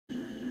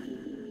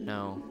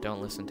No,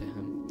 don't listen to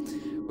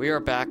him. We are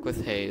back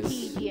with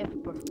HAZE,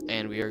 TGF, bro.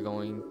 and we are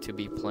going to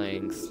be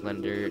playing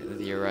Slender: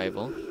 The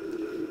Arrival.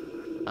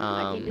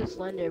 I can do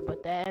Slender,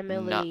 but the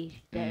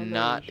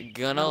Not MLA,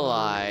 gonna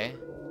lie,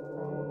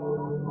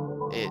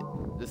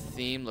 the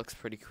theme looks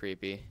pretty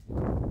creepy.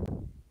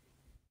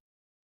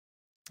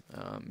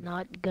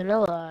 Not gonna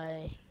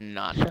lie.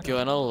 Not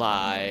gonna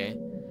lie.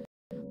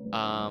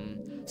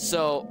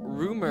 So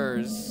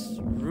rumors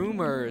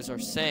are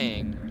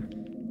saying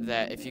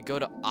that if you go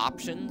to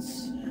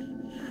options,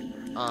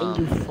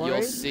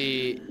 you'll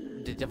see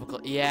the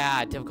difficulty.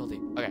 Yeah, difficulty.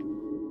 Okay.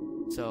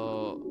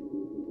 So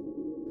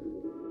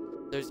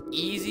there's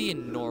easy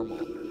and normal.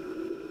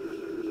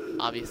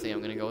 Obviously,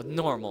 I'm gonna go with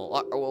normal.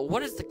 Well,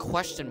 what is the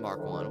question mark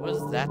one? What is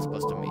that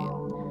supposed to mean?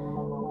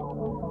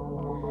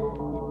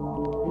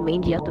 It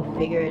means you have to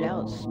figure it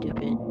out,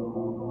 stupid.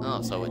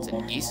 Oh, so it's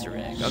an Easter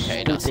egg.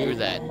 Okay, no, screw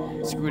that.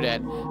 Screw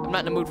that. I'm not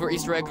in the mood for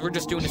Easter eggs. We're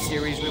just doing a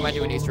series. We might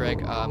do an Easter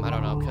egg. I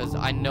don't know, because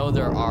I know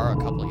there are a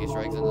couple of Easter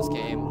eggs in this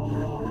game.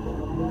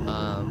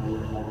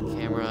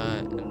 Camera,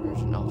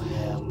 inversion, no,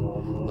 hell.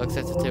 Look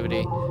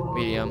sensitivity,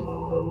 medium.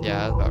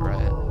 Yeah, that's about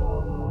right.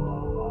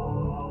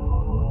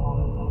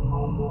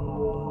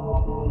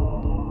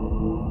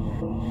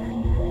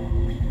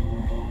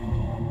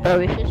 Bro,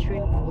 we should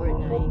stream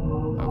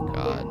Fortnite. Oh,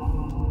 God.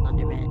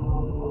 Underman.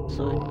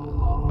 So.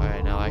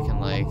 Alright, now I can,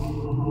 like...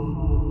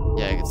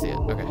 Yeah, I can see it.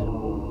 Okay.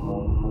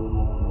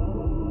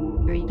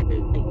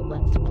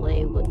 Let's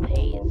play with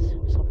HAZE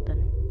or something.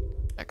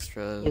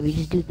 Extras. Yeah, we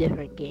just do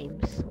different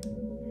games.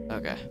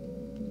 Okay.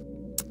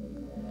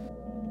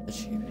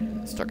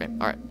 Start game.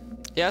 Alright.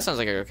 Yeah, that sounds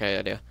like an okay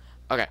idea.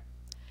 Okay.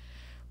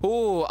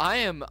 Ooh, I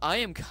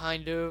am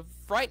kind of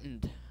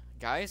frightened,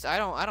 guys. I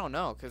don't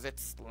know, cause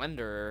it's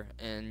Slender,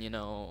 and you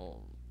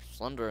know,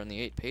 Slender in the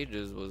 8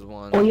 pages was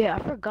one. Oh yeah, I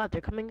forgot they're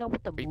coming out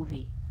with the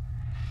movie.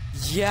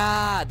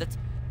 Yeah,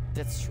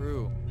 that's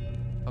true.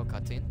 Oh,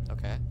 cutscene.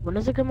 Okay. When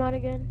does it come out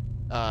again?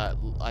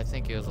 I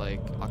think it was like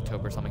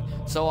October or something.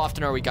 So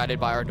often are we guided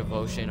by our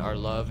devotion, our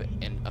love,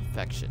 and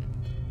affection.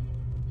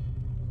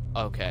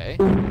 Okay.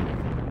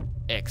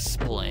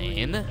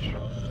 Explain.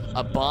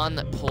 A bond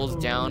that pulls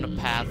down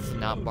paths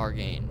not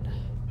bargained.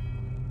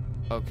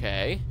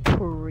 Okay.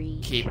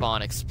 Preach. Keep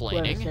on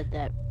explaining. Whoever said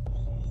that.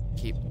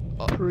 Keep.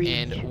 Preach.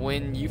 And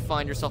when you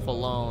find yourself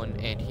alone,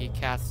 and he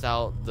casts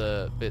out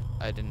the bit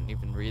I didn't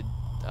even read.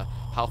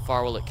 How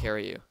far will it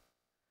carry you?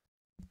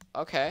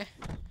 Okay.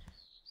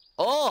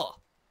 Oh.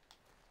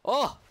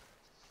 Oh.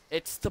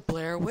 It's the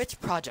Blair Witch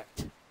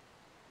Project.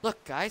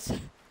 Look, guys.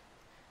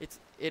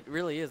 It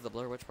really is the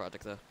Blair Witch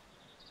Project, though.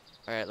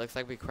 All right. Looks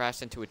like we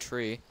crashed into a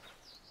tree.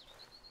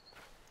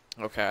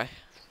 Okay.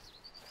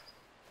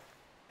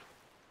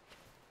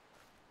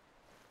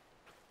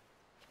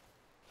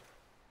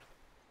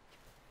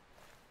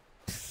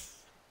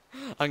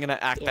 I'm gonna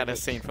act out a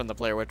scene from the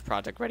Blair Witch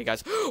Project. Ready,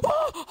 guys? Oh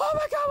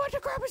my God! What the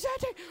crap is that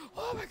thing?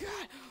 Oh my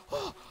God!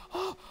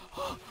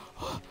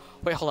 Oh.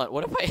 Wait, hold on.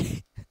 What if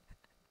I?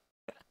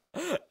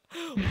 What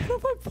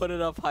if I put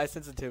it up high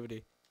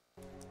sensitivity?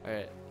 All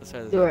right, let's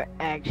try this. You're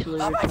actually.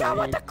 Oh my God!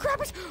 What the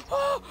crap is?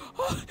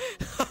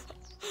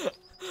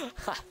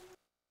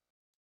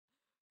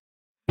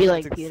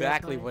 That's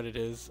exactly what it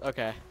is.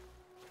 Okay.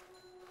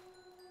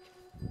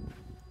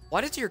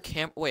 Why does your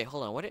Wait,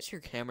 hold on. Why does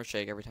your camera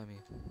shake every time you?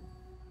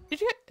 Did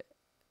you?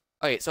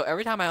 Okay, so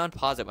every time I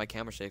unpause it, my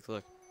camera shakes.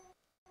 Look.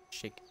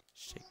 Shake.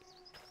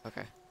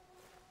 Okay.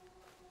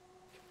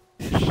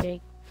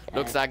 Shake.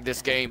 Looks like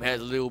this game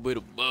has a little bit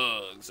of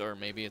bugs, or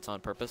maybe it's on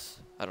purpose.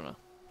 I don't know.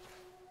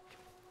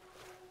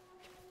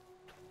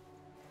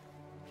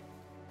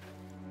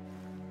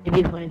 It'd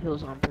be funny if it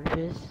was on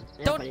purpose.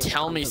 Don't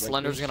tell me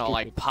Slender's gonna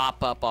like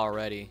pop up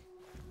already.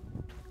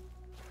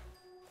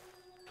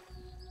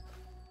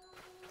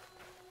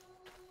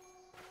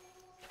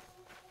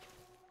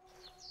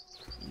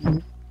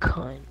 You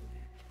cunt.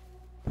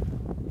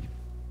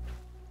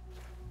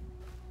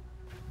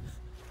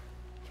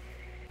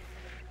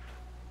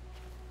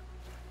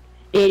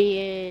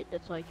 Idiot,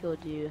 that's why I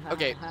killed you. Ha,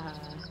 Okay. Ha, ha.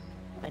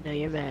 I know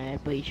you're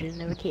mad, but you should have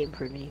never came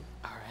for me.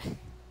 Alright.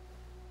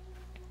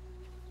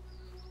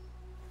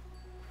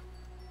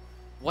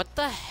 What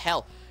the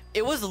hell?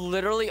 It was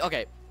literally,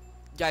 okay,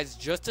 guys,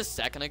 just a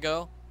second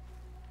ago,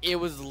 it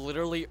was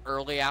literally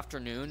early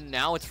afternoon.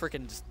 Now it's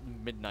freaking just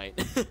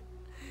midnight.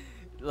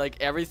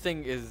 Like,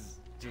 everything is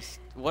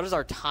just, what is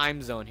our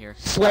time zone here?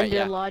 Slender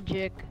yeah.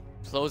 logic.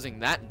 Closing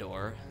that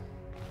door.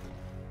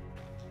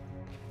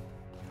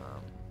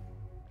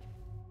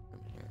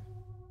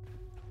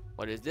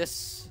 What is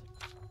this?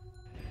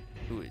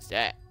 Who is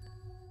that?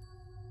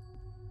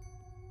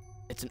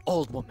 It's an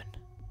old woman.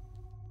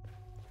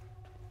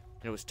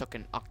 And it was took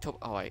in October.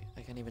 Oh, I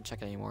can't even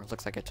check it anymore.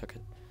 Looks like I took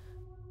it.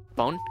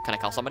 Phone? Can I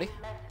call somebody?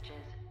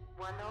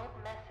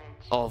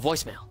 Oh,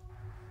 voicemail.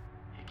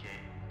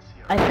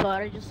 I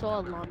thought I just saw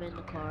a llama in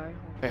the car.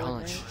 Wait,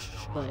 hold on. Shh.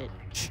 But.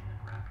 Shh.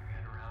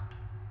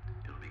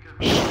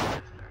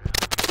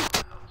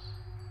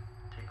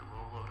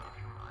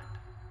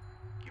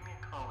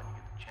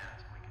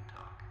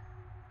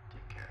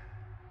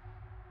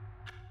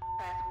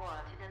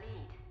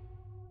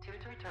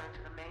 return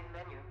to the main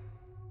menu.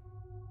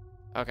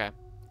 Okay.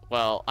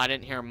 Well, I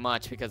didn't hear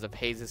much because of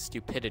HAZE's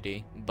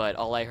stupidity, but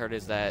all I heard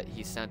is that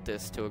he sent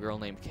this to a girl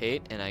named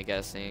Kate, and I'm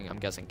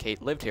guessing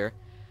Kate lived here.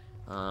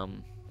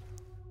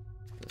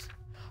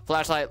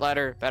 Flashlight,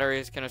 lighter,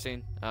 batteries,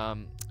 kerosene.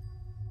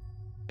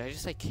 Did I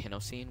just say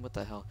kerosene? What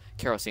the hell?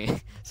 Kerosene.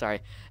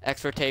 Sorry.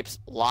 Extra tapes.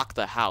 Lock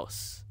the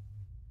house.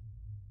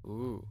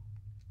 Ooh.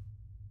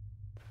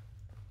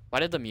 Why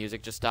did the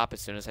music just stop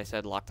as soon as I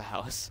said lock the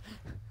house?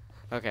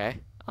 Okay.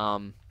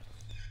 Only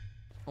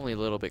a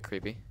little bit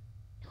creepy.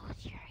 Close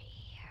your ear.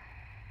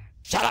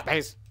 Shut up,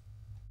 Haze!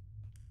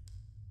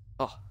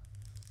 Oh.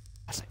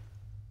 I see.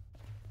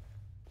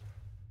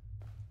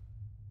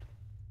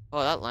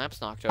 Oh, that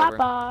lamp's knocked over.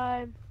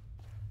 Bye-bye.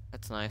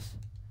 That's nice.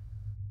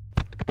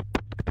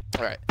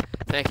 Alright.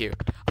 Thank you.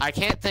 I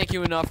can't thank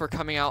you enough for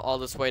coming out all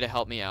this way to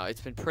help me out.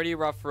 It's been pretty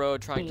rough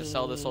road trying to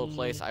sell this old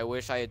place. I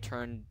wish I had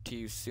turned to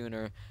you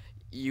sooner.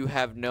 You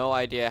have no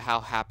idea how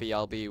happy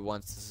I'll be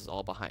once this is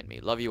all behind me.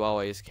 Love you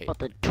always, Kate. About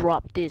to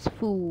drop this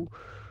fool.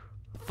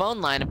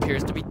 Phone line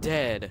appears to be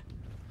dead.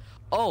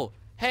 Oh,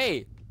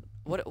 hey.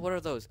 What are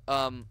those?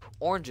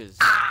 Oranges.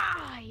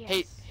 Ah,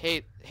 yes.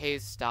 Hey,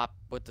 stop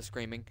with the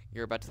screaming.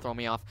 You're about to throw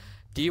me off.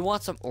 Do you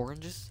want some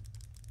oranges?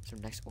 Some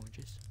nice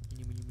oranges.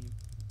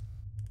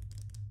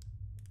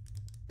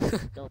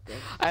 No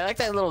thanks. I like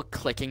that little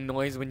clicking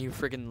noise when you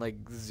freaking like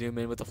zoom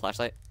in with the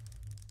flashlight.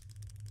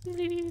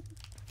 Okay.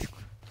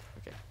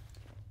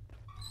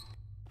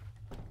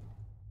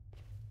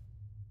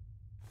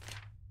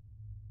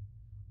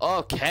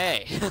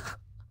 Okay.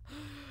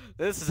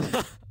 This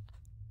is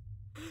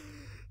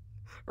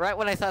right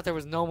when I thought there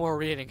was no more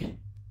reading.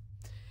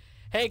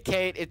 Hey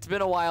Kate, it's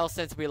been a while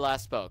since we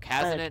last spoke,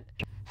 hasn't it?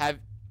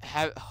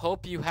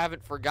 Hope you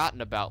haven't forgotten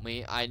about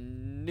me. I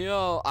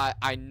know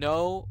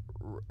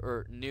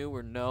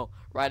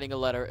writing a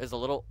letter is a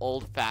little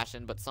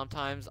old-fashioned, but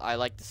sometimes I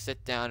like to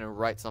sit down and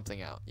write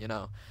something out, you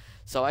know.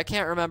 So I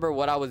can't remember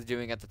what I was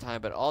doing at the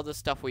time, but all the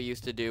stuff we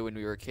used to do when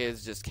we were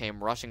kids just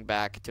came rushing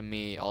back to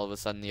me all of a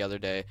sudden the other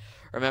day.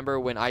 Remember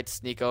when I'd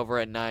sneak over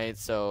at night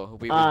so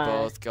we would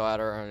both go out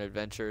on our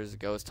adventures,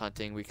 ghost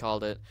hunting, we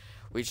called it.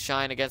 We'd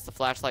shine against the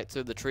flashlight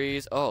through the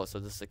trees. Oh, so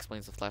this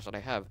explains the flashlight I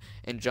have.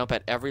 And jump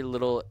at every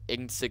little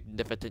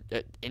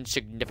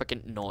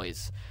insignificant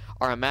noise.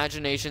 Our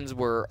imaginations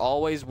were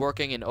always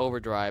working in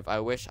overdrive. I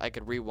wish I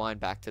could rewind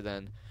back to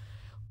then.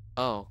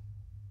 Oh.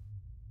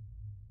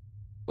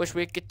 Wish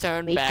we could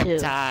turn back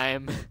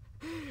time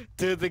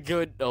to the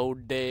good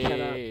old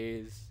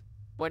days.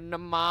 When the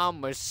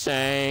mama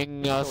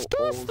sang us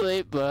to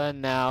sleep, but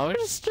now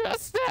we're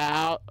stressed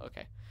out.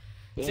 Okay.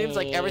 Seems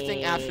like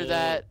everything after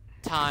that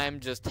time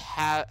just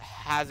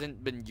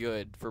hasn't been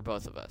good for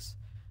both of us.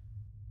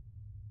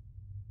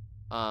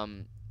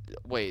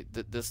 Wait,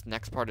 this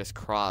next part is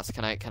cross.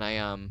 Can I wait, can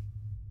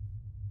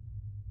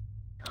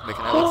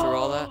I look through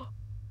all that?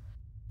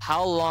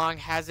 How long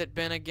has it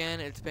been again?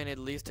 It's been at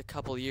least a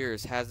couple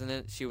years, hasn't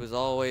it? She was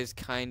always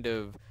kind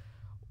of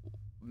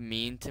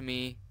mean to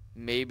me.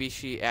 Maybe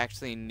she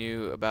actually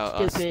knew about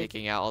us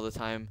sneaking out all the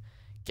time.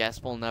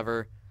 Guess we'll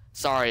never.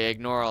 Sorry,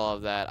 ignore all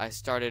of that. I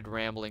started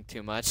rambling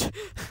too much.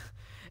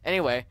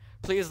 Anyway,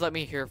 please let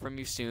me hear from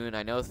you soon.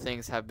 I know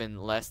things have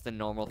been less than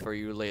normal for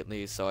you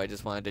lately, so I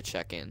just wanted to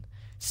check in.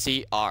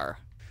 CR.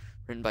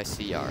 Written by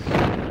CR.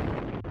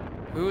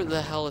 Who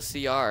the hell is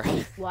CR?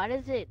 Why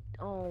does it...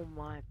 Oh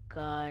my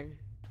god.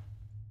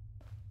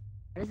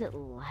 Why does it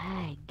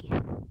lag?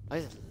 Why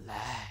is it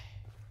lag?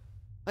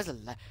 Why is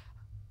it lag?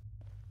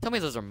 Tell me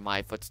those are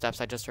my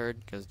footsteps I just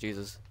heard, because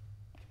Jesus.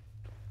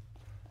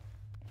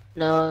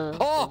 No.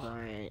 Oh!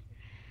 Alright.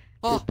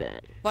 Oh!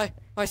 My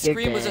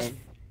screen was just... dead.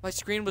 My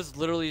screen was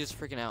literally just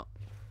freaking out.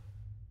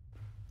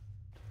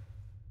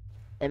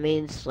 That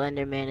means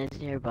Slender Man is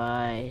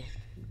nearby.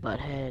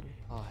 Butthead.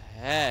 Oh,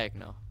 heck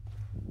no.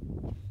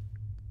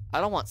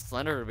 I don't want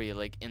Slender to be,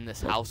 like, in this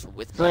house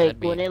with It's me.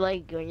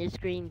 like, when your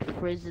screen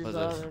frizzes What's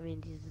up, this? I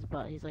mean,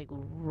 he's like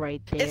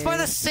right there. It's by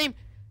the same...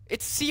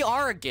 It's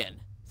CR again.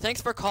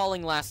 Thanks for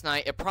calling last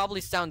night. It probably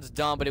sounds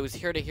dumb, but it was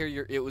good to hear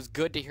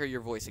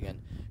your voice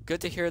again.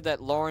 Good to hear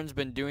that Lauren's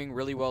been doing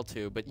really well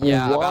too. But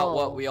yeah, Whoa. about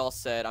what we all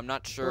said, I'm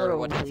not sure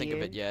what to think of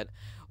it weird. yet.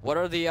 What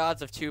are the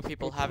odds of two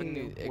people having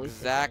your the voice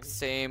exact again.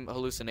 same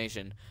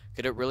hallucination?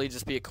 Could it really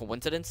just be a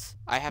coincidence?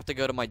 I have to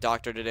go to my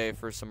doctor today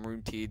for some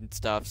routine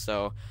stuff,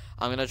 so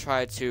I'm gonna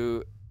try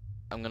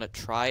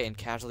and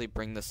casually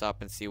bring this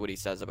up and see what he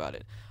says about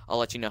it. I'll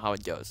let you know how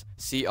it goes.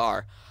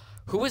 CR.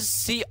 Who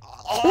is CR?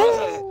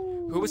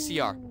 Oh! Who is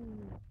CR?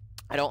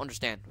 I don't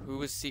understand.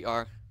 Who is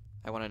CR?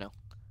 I want to know.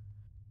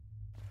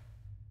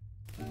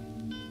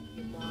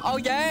 Oh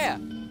yeah!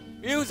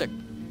 Music!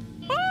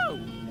 Woo!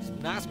 Some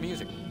nice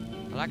music.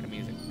 I like the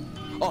music.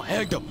 Oh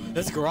heck no!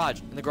 That's the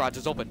garage. And the garage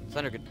is open.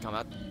 Slender could come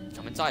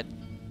inside.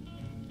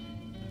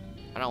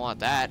 I don't want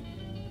that.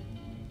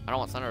 I don't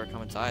want Slender to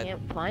come inside.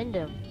 Can't find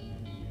him.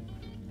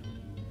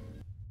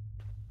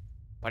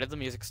 Why did the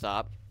music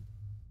stop?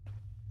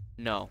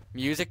 No.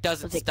 Music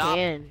doesn't 'Cause it stop.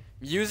 can.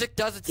 Music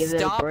doesn't Give it a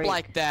stop break.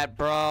 like that,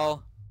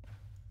 bro.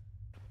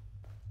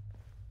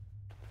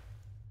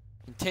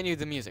 continue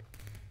the music.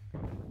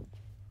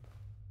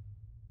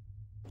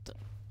 What the?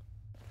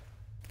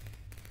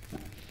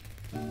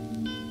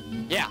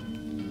 Yeah.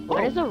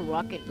 Why does a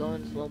rocket go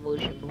in slow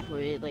motion before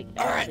it like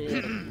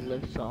actually like,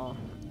 lifts off?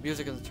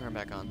 Music is turned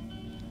back on.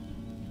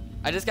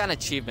 I just got an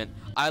achievement.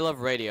 I love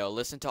radio.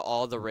 Listen to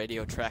all the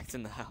radio tracks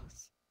in the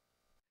house.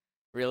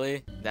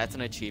 Really? That's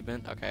an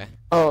achievement? Okay.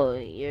 Oh,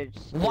 you're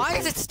just... Why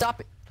is it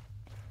stopping?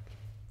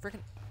 Freaking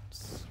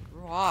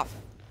screw off.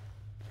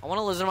 I want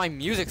to listen to my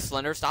music,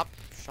 Slender. Stop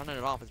shutting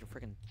it off with your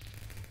freaking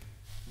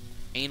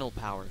anal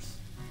powers.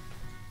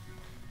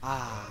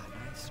 Ah,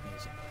 nice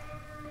music.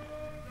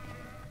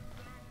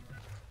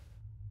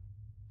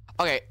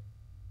 Okay.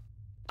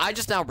 I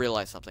just now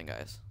realized something,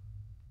 guys.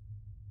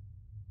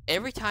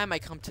 Every time I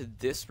come to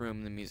this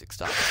room, the music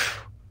stops.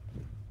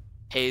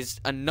 HAZE,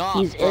 enough,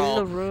 He's bro. in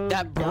the room,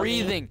 that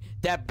dummy.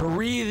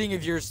 breathing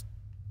of yours.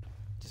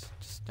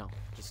 Just don't.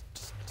 Just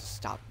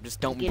stop. Just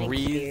don't Getting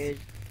breathe. Scared.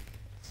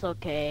 It's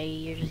okay.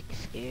 You're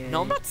just scared.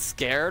 No, I'm not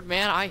scared,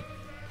 man. I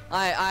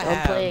Don't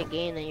have. play a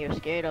game that you're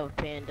scared of,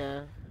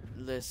 Panda.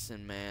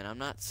 Listen, man. I'm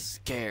not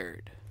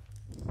scared.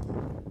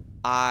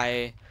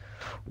 I'm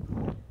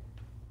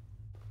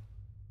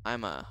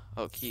a.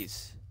 Oh,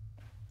 keys.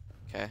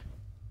 Okay.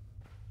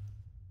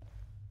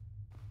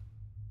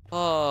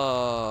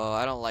 Oh,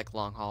 I don't like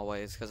long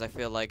hallways because I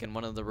feel like in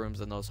one of the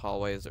rooms in those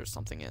hallways there's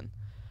something in.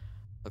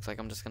 Looks like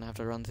I'm just gonna have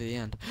to run to the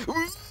end.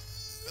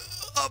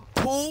 A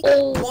pool?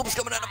 Oh, Poop's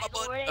coming out of my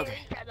butt. Okay.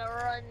 Trying to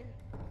run.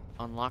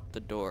 Unlock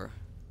the door.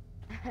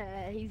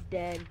 He's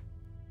dead.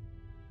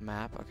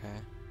 Map, okay.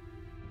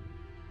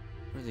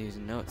 What are these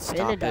notes?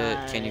 Gonna Stop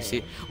it. Can you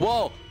see? die.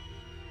 Whoa!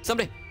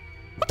 Somebody!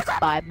 What the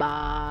crap? Bye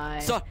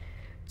bye.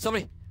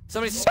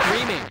 Somebody's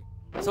screaming.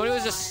 Somebody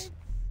was just.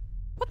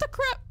 What the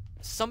crap?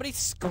 Somebody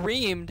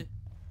screamed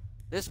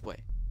this way.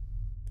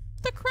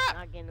 What the crap?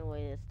 Not getting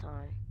away this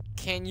time.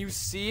 Can you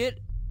see it?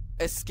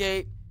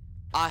 Escape.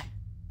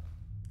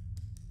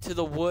 To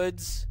the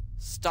woods.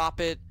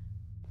 Stop it.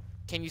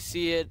 Can you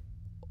see it?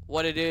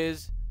 What it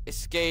is?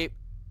 Escape.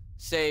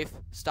 Safe.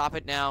 Stop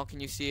it now.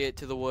 Can you see it?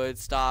 To the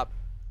woods. Stop.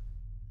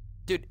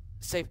 Dude,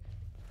 safe.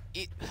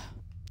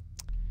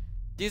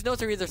 These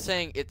notes are either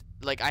saying it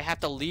like I have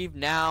to leave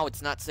now.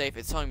 It's not safe.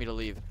 It's telling me to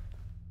leave.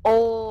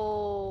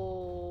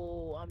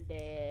 Oh, I'm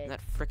dead. And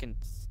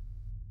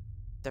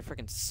that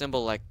freaking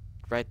symbol like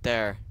right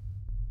there.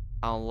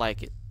 I don't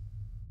like it.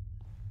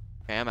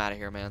 Okay, I'm out of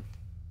here, man.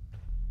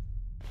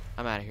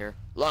 I'm out of here.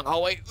 Long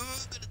hallway.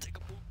 Gonna take a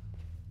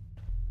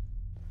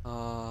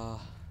poop.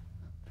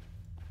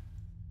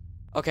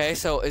 Okay,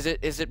 so is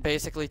it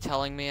basically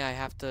telling me I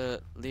have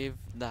to leave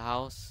the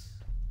house?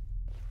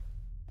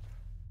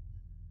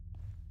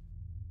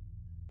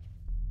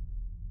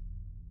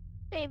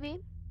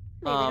 Maybe.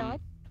 Maybe not.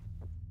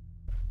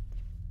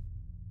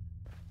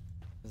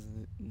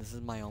 This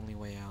is my only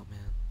way out, man.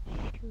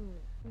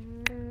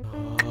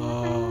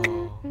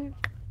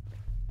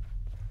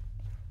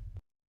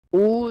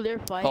 Ooh, they're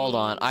fighting. Hold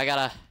on, I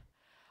gotta.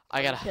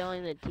 I'm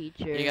telling the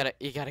teacher.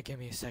 You gotta give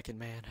me a second,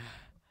 man.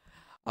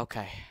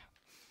 Okay.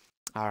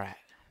 All right.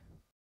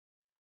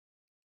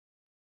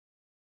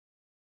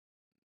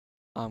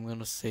 I'm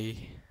gonna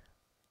see.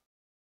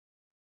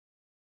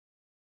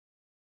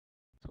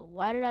 So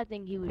why did I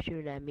think he was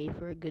shooting at me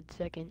for a good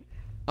second?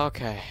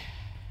 Okay.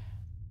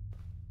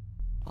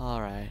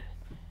 All right.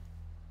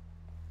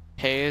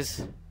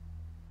 HAZE,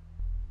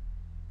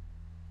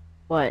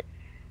 What?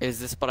 is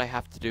this what I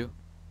have to do?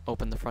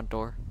 Open the front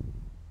door?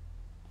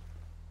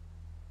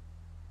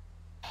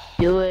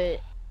 Do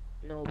it.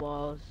 No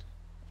balls.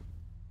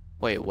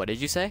 Wait, what did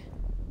you say?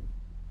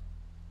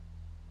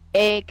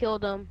 Hey,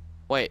 killed him.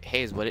 Wait,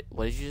 HAZE, what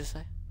did you just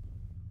say?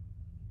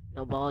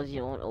 No balls.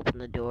 You won't open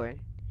the door.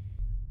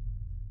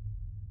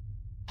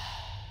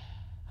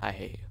 I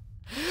hate you.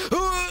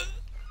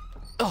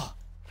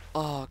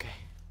 Oh, okay.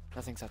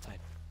 Nothing's outside.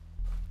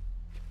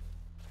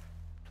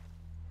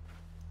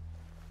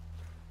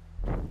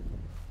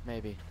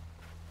 Maybe.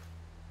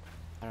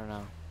 I don't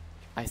know.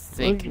 I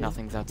think you.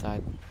 nothing's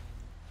outside.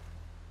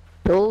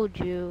 Told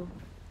you.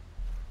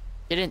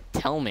 You didn't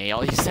tell me.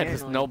 All you said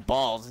was Paranoid. no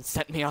balls and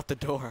sent me out the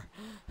door.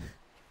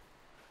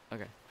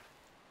 Okay.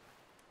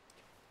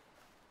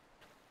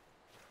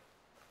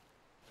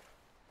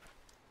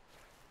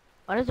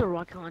 Why does the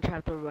rocket launcher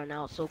have to run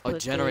out so Oh, quickly?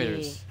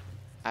 generators.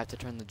 I have to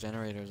turn the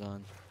generators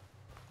on.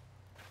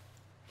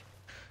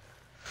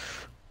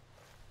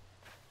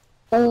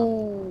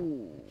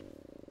 Ooh.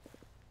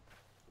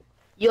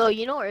 Yo,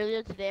 you know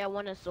earlier today I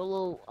won a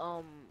solo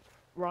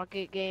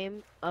rocket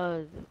game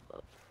of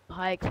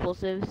high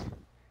explosives.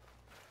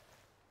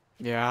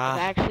 I Yeah.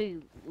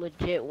 actually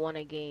legit won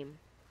a game.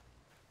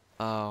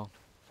 Oh.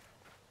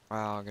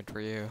 Wow, good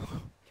for you.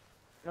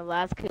 The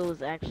last kill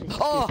was actually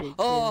stupid.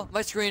 Oh, too.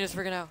 my screen is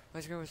freaking out. My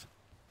screen was.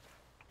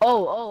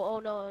 Oh,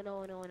 no,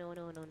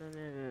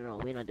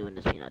 we're not doing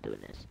this, we're not doing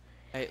this.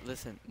 Hey,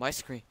 listen, my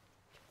screen.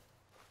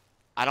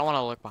 I don't want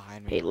to look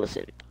behind me. Hey,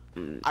 listen.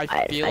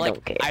 I feel don't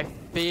like care. I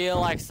feel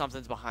like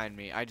something's behind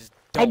me. I just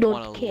I don't don't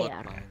want to look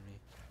care. behind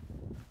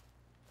me.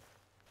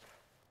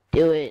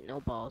 Do it, no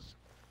balls.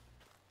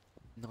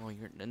 No,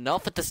 you're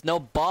enough with the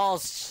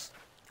snowballs.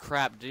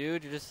 Crap,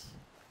 dude. You're just.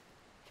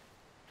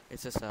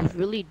 It's just You a.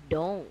 really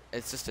don't.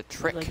 It's just a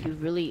trick. Like you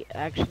really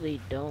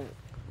actually don't.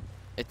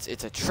 It's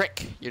a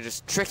trick. You're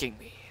just tricking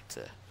me. It's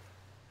a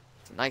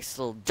nice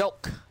little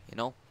joke, you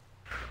know.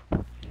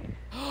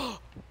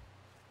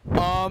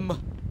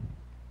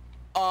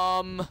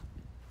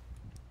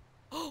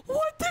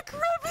 What the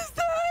crap is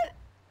that?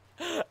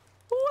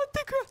 What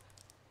the crap?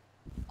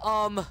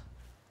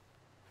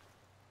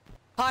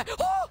 Hi.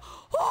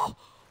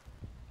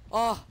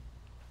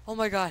 Oh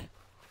my God.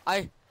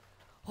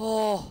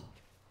 Oh,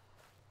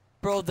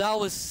 bro, that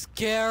was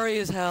scary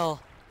as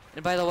hell.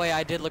 And by the way,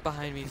 I did look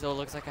behind me, so it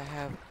looks like I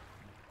have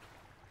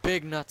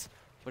big nuts.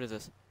 What is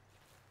this?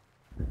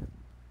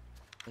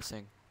 This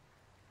thing.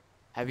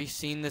 Have you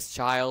seen this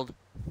child?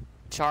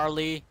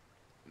 Charlie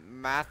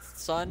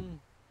Matheson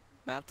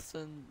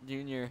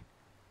Jr.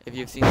 If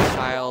you've seen this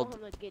child,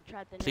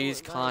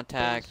 please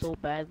contact so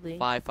badly.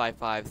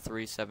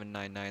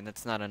 555-3799.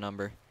 That's not a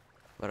number,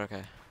 but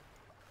okay.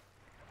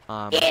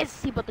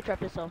 Yes, he put the trap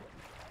himself.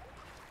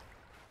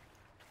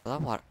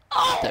 That water.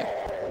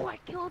 Oh, I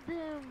killed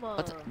him.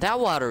 That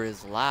water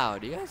is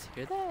loud. Do you guys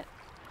hear that?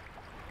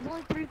 There's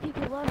only 3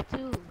 people left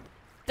too.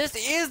 This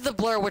is the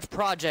Blair Witch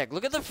Project.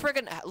 Look at the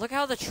friggin'. Look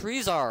how the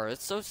trees are.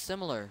 It's so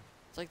similar.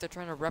 It's like they're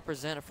trying to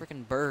represent a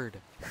freaking bird.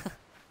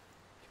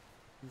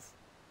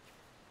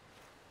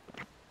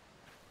 I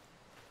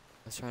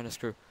was trying to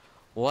screw.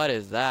 What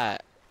is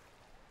that?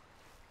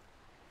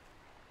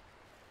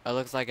 It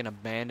looks like an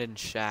abandoned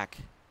shack.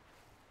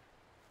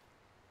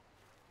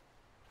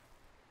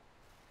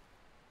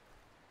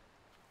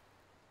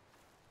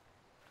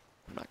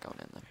 I'm not going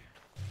in there.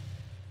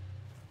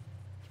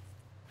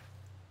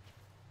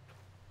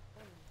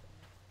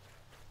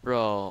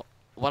 Bro,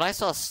 when I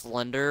saw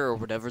Slender or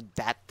whatever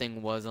that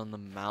thing was on the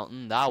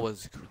mountain, that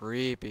was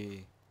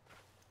creepy.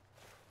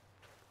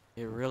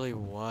 It really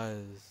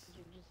was.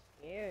 You're just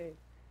scared.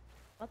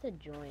 I'm about to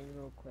join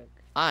real quick.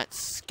 I ain't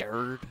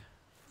scared.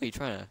 What are you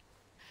trying to?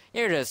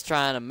 You're just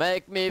trying to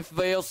make me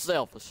feel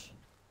selfish.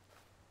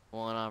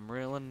 When I'm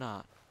really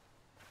not.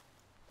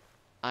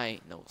 I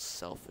ain't no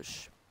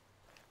selfish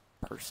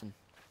person.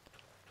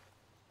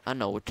 I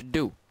know what to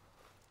do.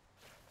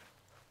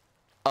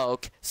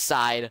 Oak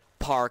Side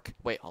Park.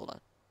 Wait, hold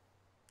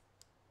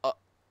on.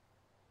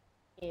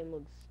 Game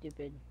looks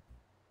stupid.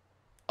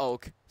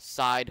 Oak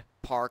Side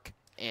Park,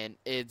 and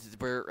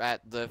we're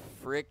at the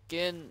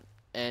frickin'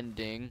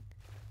 ending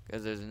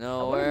because there's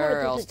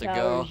nowhere else to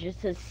go.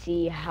 Just to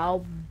see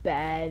how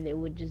bad it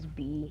would just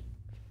be.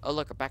 Oh,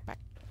 look, a backpack.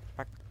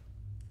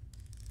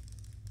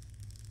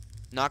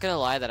 Not gonna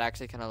lie, that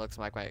actually kind of looks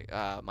like my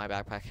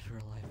backpack in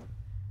real life.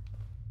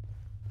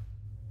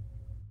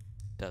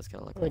 It does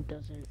kind of look. Oh, it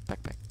doesn't.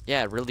 Backpack.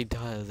 Yeah, it really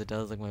does. It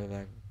does look like my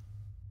backpack.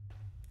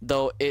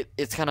 Though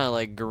it's kind of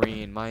like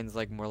green. Mine's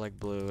like more like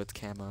blue. It's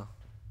camo.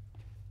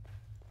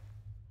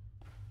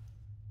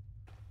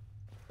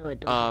 No, it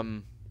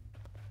doesn't.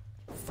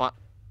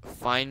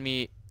 Find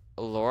me,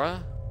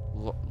 Laura,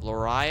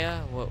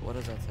 Loriah. What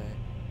does that say?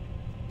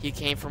 He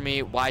came for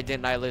me. Why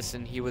didn't I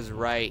listen? He was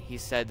right. He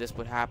said this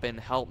would happen.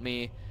 Help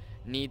me.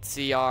 Need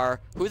CR.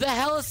 Who the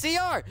hell is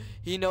CR?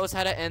 He knows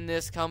how to end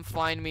this. Come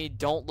find me.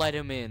 Don't let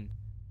him in.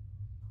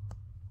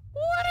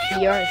 What do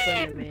you mean?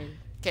 Slenderman.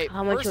 Okay,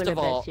 How much first of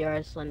all,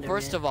 Slenderman?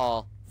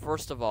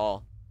 first of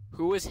all,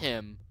 who is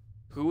him?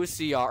 Who is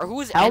CR?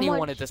 Who is How anyone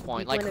much at this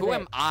point? you Like, wanna who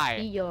bet? am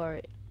I?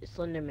 CR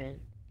Slenderman.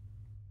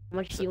 How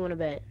much do you want to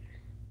bet?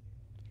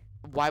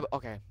 Why?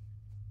 Okay.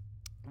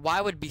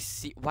 Why would CR be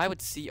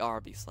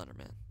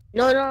Slenderman?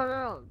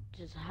 No.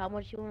 Just how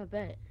much you want to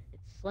bet?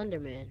 It's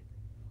Slenderman.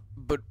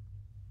 But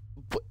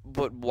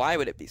why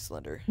would it be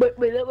Slender? But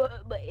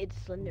it's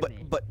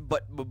Slenderman.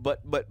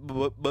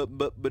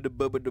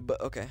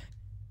 But okay.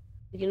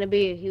 There's gonna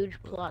be a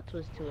huge plot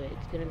twist to it.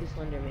 It's gonna be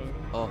Slenderman.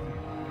 Oh, I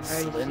already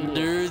see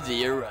Slender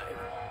the Arrival.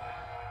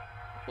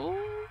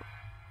 Oh.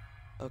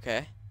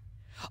 Okay.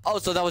 Oh,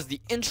 so that was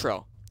the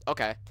intro.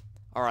 Okay.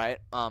 All right.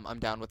 I'm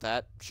down with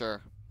that.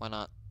 Sure. Why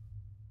not?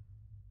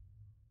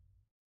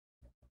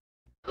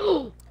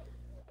 Oh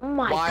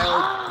my While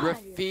God!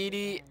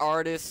 graffiti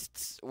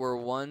artists were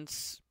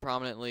once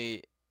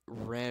prominently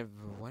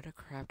what the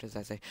crap does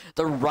that say?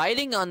 The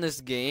writing on this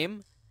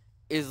game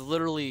is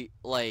literally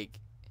like,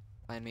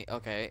 find me.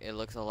 Okay, it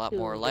looks a lot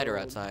more lighter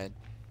outside,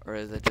 or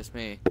is it just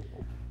me?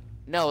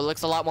 No, it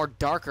looks a lot more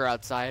darker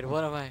outside.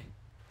 What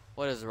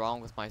is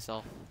wrong with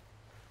myself?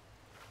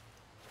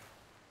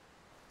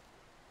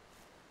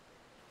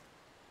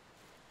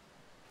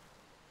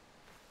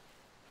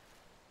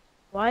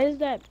 Why is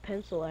that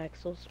pencil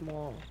axe so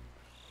small?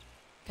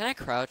 Can I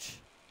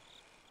crouch?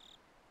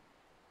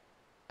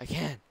 I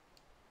can.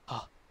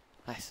 Oh,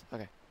 nice.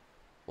 Okay.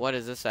 What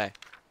does this say?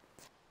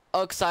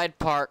 Oakside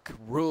Park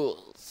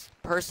rules.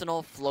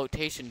 Personal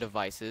flotation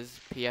devices,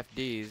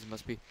 PFDs,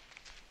 must be...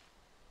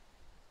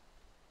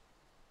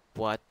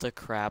 What the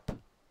crap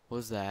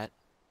was that?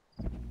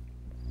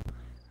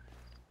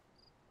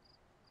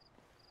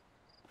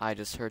 I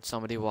just heard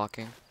somebody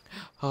walking.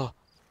 Oh,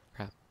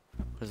 crap.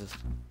 What is this?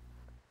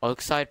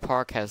 Oakside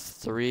Park has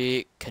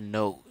 3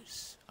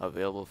 canoes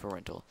available for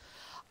rental.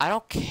 I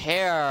don't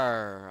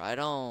care. I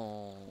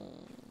don't.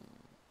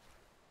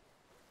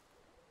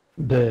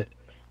 The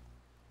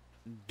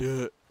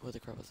Duh. What the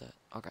crap was that?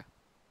 Okay.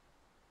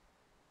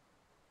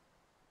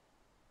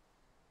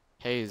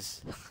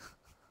 Haze.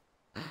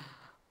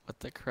 What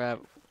the crap?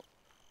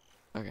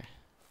 Okay.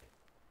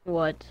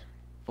 What?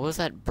 What was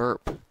that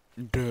burp?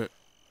 Duh.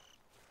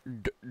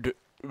 Duh. Duh.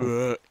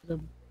 Duh. The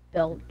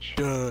belch.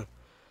 Duh.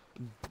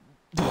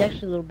 It's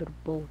actually a little bit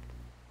of both.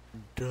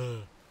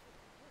 Duh.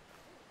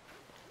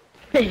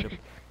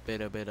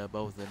 Bit of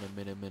both and a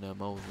minute of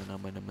both and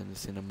I'm in a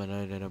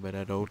minute and a bit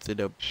of those to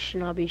the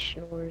Snobby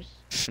snores.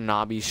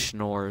 snobby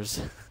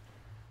snores.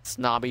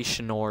 Snobby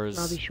snores.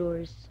 Snobby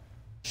shores.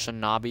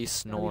 Snobby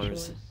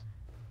snores.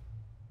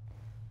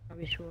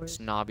 Snobby shores.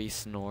 Snobby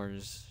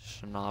snores.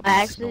 Snobby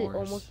I actually snores.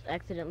 almost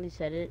accidentally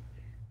said it.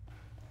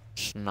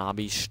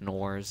 Snobby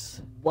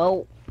snores.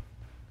 Whoa.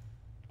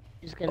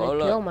 Just gonna Oh,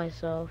 look. kill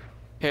myself.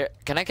 Here,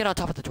 can I get on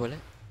top of the toilet?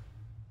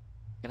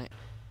 Can I?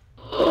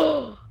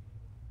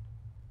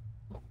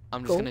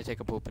 I'm just Go. gonna take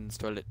a poop in this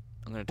toilet.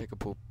 I'm gonna take a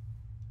poop.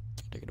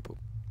 Taking a poop.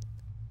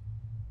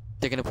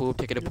 Taking a poop,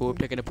 taking a poop,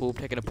 taking a poop,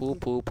 taking a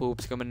poop,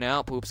 poop's coming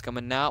out,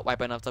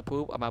 wiping off the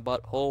poop on my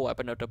butthole,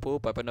 wiping out the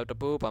poop,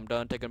 I'm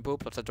done taking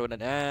poop, let's enjoy it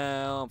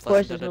now, I'm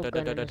course flushing there's no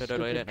gun in this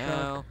stupid it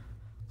now.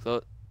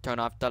 So, turn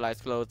off the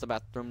lights, close the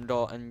bathroom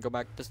door, and go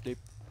back to sleep.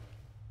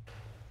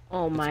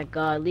 Oh my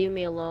god, leave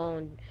me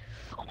alone.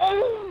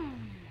 Oh.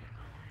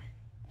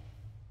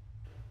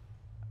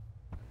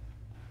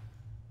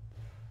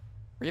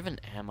 Where even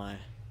am I?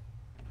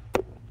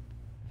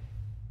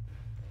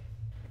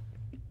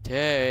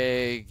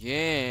 Taking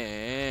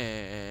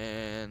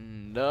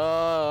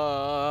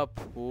the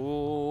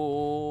pool.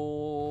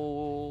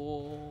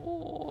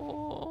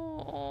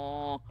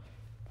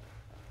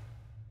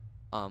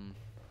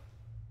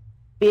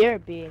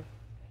 BRB.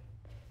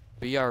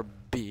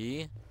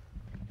 BRB.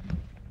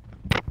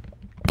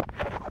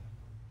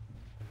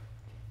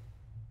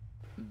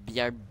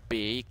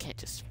 BRB. Can't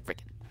just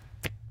freaking.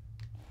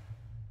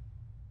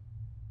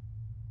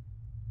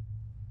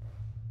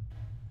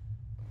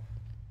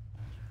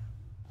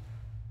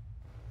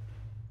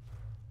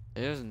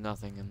 There's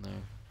nothing in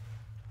there.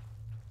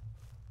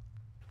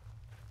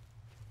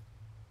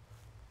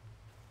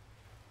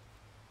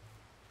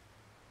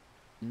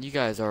 And you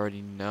guys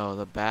already know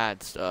the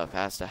bad stuff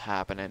has to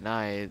happen at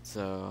night,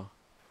 so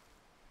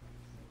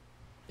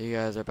you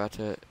guys are about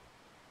to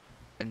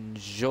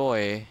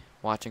enjoy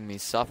watching me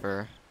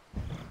suffer.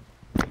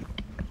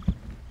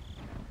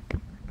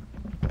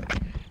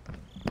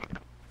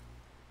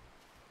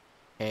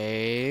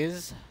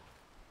 Haze.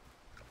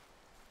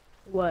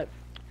 What?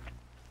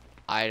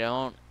 I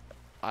don't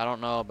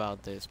know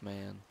about this,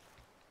 man.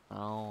 I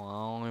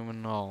don't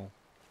even know.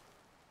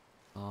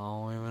 I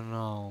don't even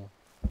know.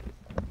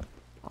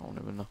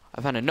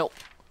 I found a note.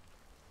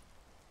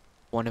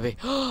 One of 8.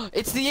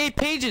 It's the 8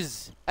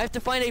 pages! I have to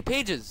find 8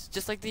 pages,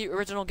 just like the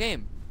original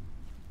game.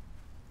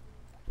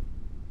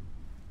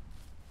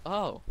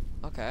 Oh,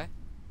 okay.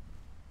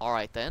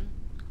 Alright then.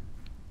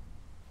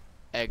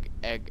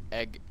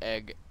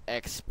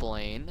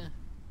 Explain.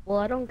 Well,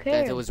 I don't care.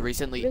 Since it was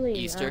recently Really,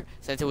 Easter.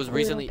 Since it was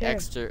really don't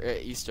recently care.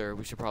 Easter,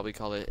 we should probably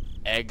call it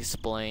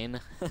Eggsplain.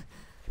 I'm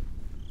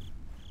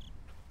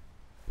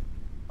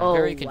Oh,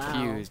 very wow.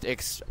 confused.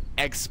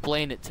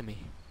 Explain it to me.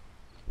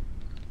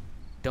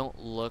 Don't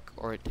look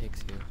or it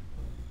takes you.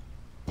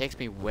 Takes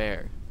me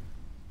where?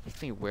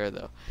 Takes me where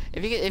though?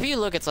 If you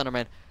look at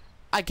Slenderman,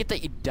 I get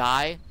that you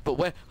die, but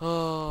where?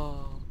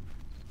 Oh.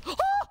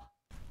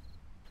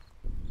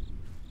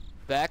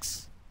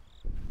 Vex.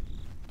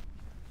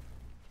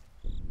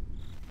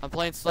 I'm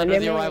playing Slender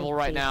the Slenderman Arrival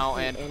right is now,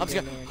 the and I'm just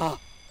gonna. Enderman.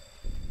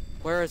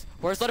 Where's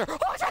Slender? Oh,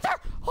 it's right there!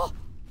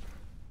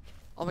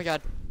 Oh my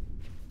god.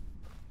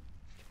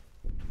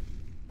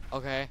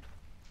 Okay.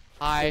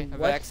 Hi, What?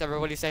 Vex.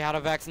 Everybody say hi to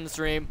Vex in the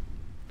stream.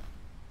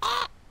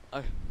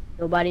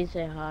 Nobody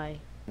say hi.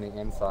 On the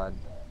inside.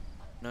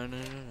 No.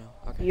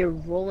 Okay. You're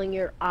rolling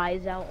your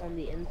eyes out on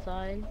the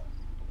inside.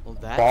 Well,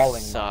 that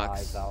Bawling my sucks.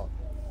 eyes out.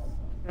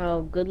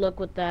 Oh, good luck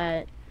with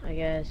that, I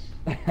guess.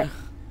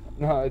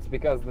 No, it's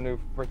because the new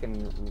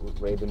freaking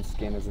Raven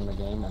skin is in the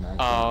game, and I. Oh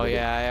can't get it.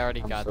 yeah, I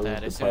already I'm got so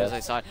that as soon as I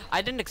depressed. saw it.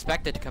 I didn't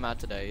expect it to come out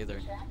today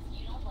either.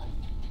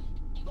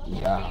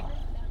 Yeah,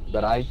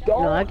 but I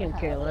don't. No, I can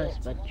care less,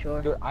 but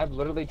sure. Dude, I've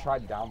literally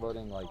tried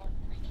downloading like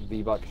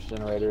V-Bucks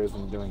generators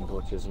and doing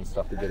glitches and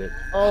stuff to get it.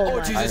 Oh, Oh,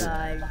 my Jesus.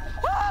 god.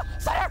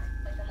 Slender!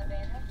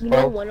 You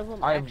know, Oh, one of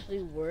them I've-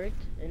 actually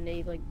worked, and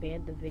they like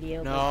banned the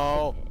video.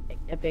 No. Like,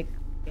 Epic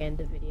banned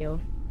the video.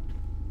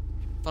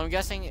 So I'm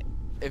guessing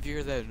if you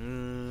hear that,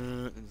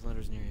 and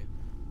Slender's near you.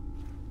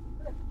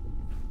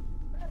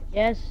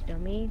 Yes,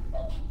 dummy.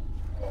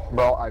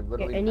 Bro, I Hear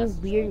literally. any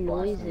messaged weird people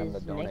asking them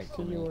noises to donate next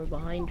to me. you or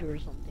behind you or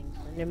something,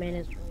 Slenderman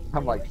is really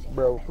I'm like, crazy.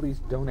 bro, please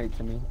donate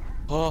to me.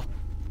 Oh.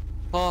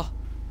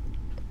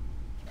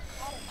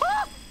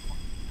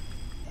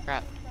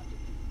 Crap.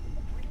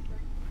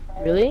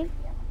 Really?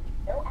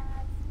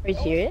 Are you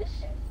serious?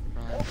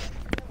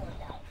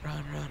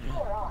 run.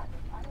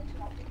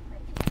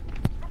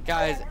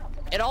 Guys,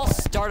 it all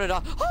started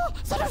off. Oh,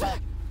 Slender!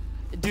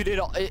 Dude,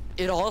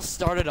 it all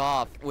started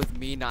off with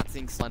me not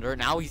seeing Slender.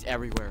 Now he's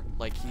everywhere.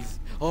 Like he's.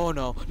 Oh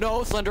no,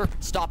 no, Slender!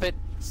 Stop it,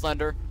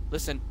 Slender.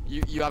 Listen,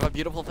 you have a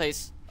beautiful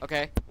face.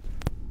 Okay,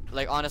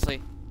 like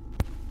honestly,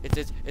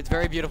 it's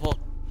very beautiful.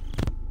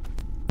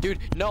 Dude,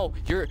 no,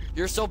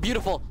 you're so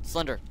beautiful,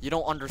 Slender. You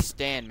don't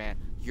understand, man.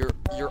 You're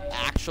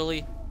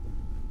actually.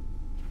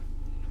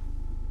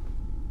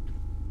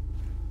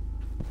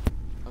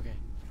 Okay.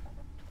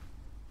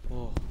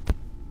 Oh.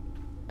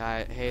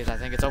 Haze, I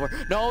think it's over.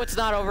 No, it's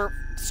not over.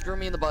 Screw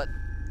me in the butt.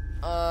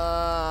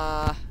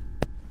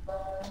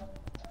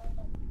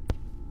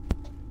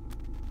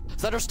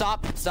 Slender,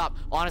 stop. Stop.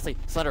 Honestly,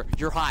 Slender,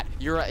 you're hot.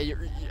 You're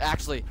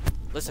actually.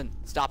 Listen,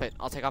 stop it.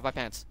 I'll take off my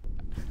pants.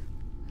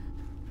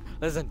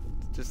 Listen,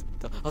 just.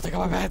 I'll take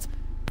off my pants.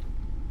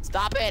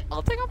 Stop it.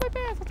 I'll take off my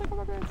pants. I'll take off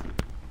my pants.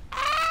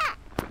 Ah!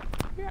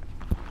 Yeah.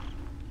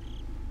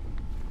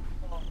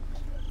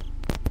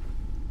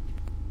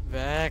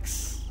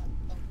 Vex.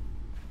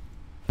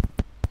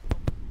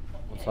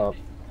 What's up?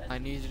 I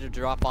need you to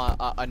drop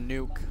a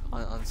nuke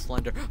on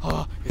Slender.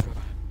 Oh, he's right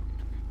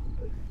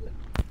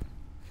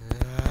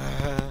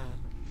behind.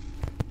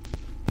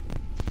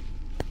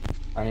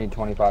 I need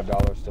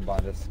 $25 to buy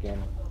this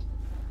skin.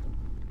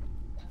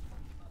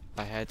 If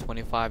I had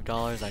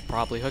 $25, I'd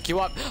probably hook you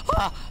up.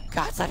 Ah,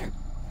 God, Slender.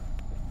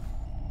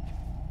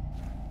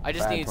 I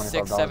just need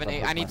 6, 7,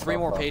 8. I need 3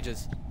 more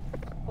pages.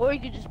 Or you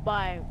could just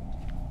buy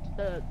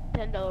the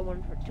 $10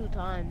 one for 2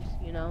 times.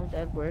 You know,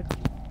 that'd work.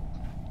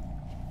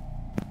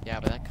 Yeah,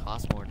 but that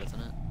costs more, doesn't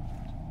it?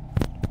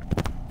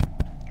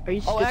 Are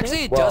you Oh, stupid?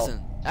 actually, it Well,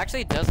 doesn't.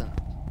 Actually, it doesn't.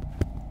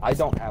 I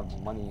don't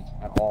have money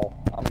at all.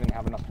 I don't even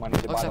have enough money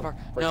to buy Except the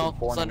for no,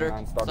 freaking Slender,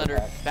 $4.99 starter Slender,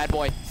 pack. bad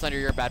boy. Slender,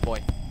 you're a bad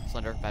boy.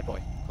 Slender, bad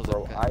boy. Close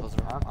Bro, it. Close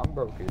it. I'm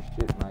broke as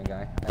shit, my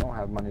guy. I don't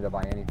have money to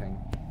buy anything.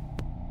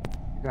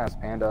 You can ask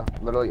Panda.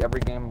 Literally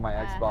every game on my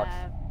Xbox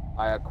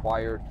I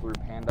acquired through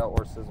Panda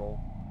or Sizzle.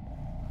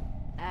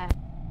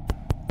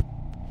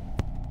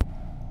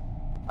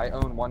 I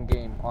own one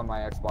game on my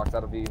Xbox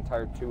out of the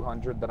entire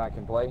 200 that I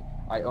can play.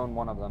 I own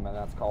one of them, and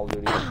that's Call of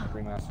Duty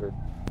Remastered.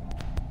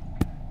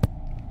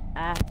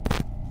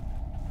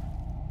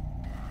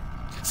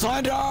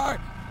 Slender!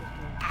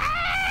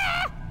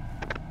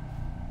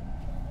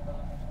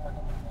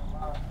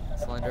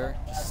 Slender,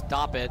 just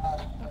stop it.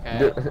 Okay.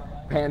 Dude,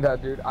 Panda,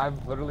 dude,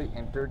 I've literally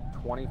entered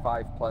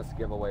 25 plus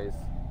giveaways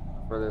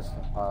for this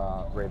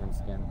Raven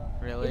skin.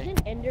 Really?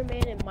 Isn't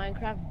Enderman in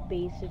Minecraft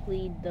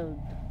basically the?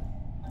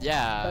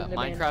 Yeah,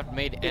 Slenderman. Minecraft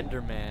made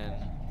Enderman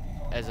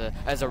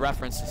as a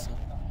reference to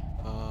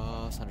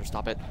Slender,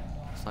 stop it.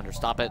 Slender,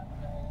 stop it.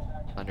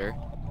 Slender.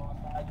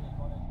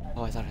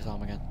 Oh, I thought I saw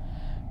him again.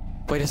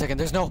 Wait a second,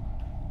 there's no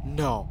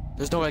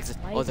exit.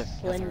 Why Oh, is there.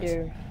 Yes, there is.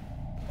 Slender?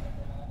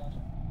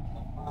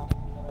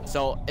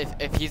 So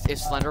if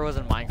Slender was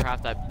in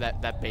Minecraft,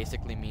 that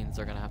basically means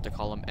they're gonna have to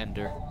call him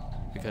Ender,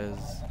 because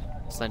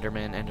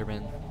Slenderman,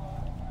 Enderman.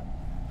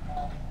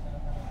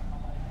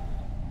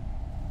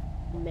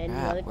 Men,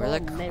 Crap, they where call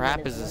the men when crap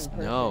it's is this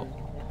one no?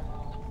 person.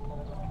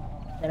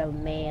 Instead of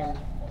man,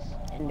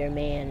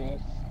 Enderman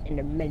is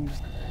Enderman.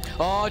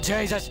 Oh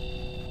Jesus!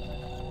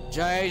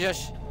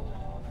 Jesus!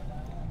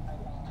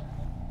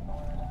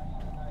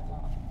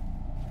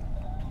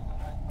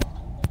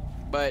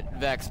 But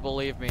Vex,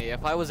 believe me,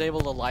 if I was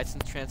able to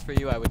license transfer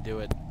you, I would do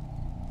it.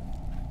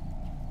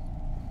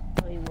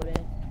 No, you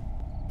wouldn't.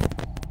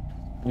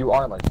 You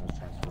are licensed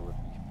transfer with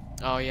me.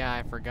 Oh yeah,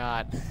 I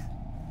forgot.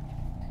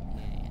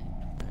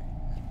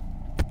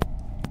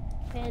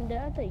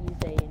 Panda, I thought you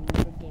say you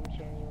never game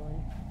share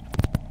anyone.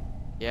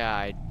 Yeah,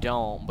 I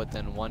don't, but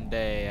then one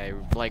day I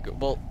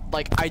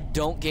I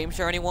don't game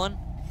share anyone,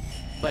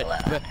 but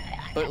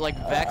like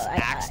Vex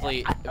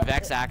actually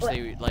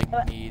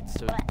needs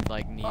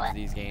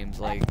these games.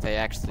 Like they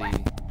actually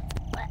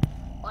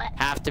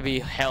have to be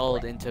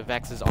held into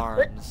Vex's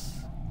arms.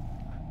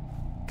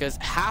 Because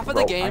half of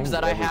the Bro, games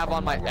that I have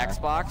on my everything,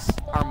 Xbox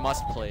are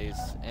must plays,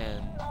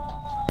 and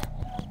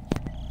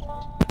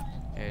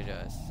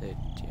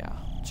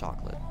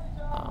chocolate.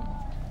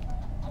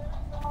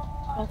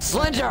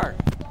 Slender,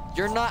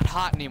 you're not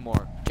hot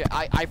anymore.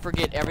 I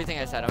forget everything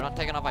I said. I'm not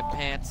taking off my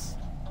pants.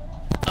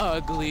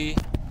 Ugly.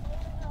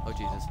 Oh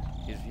Jesus,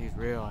 he's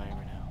real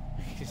angry now.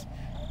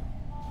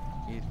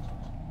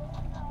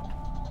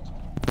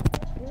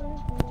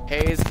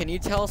 Haze, can you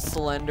tell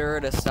Slender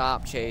to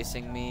stop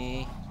chasing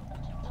me?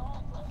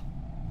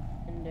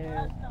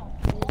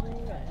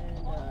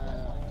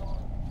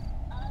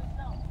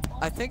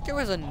 I think there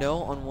was a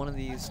note on one of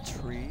these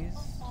trees.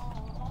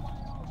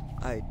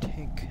 I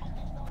think.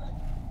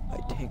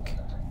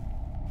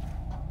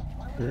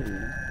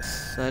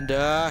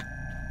 Slender.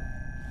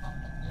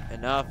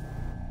 Enough.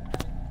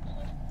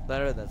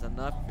 Slender, that's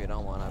enough. If you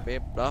don't want to be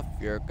bluff,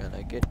 you're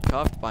gonna get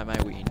cuffed by my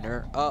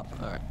wiener. Oh,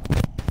 alright.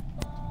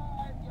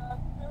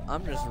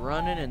 I'm just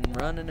running and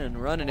running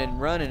and running and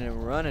running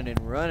and running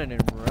and running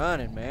and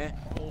running, man.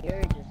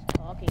 You're just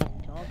talking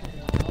and talking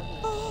and talking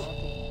and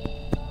talking.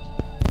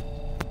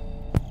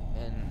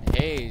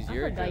 Haze, I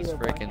you're forgot you just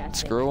were freaking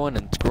broadcasting. screwing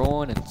and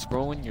screwing and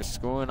screwing. You're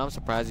screwing. I'm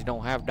surprised you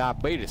don't have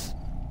diabetes.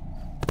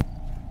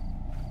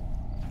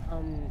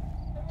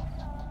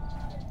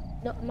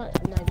 No, I'm not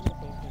even saying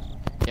anything.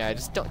 Yeah,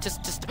 just don't.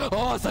 Just.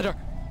 Oh, Slender.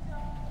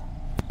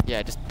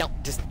 Yeah, just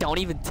don't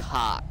even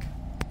talk.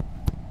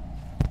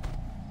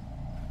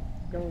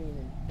 Don't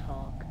even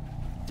talk.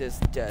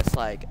 Just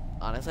like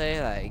honestly,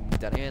 like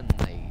don't even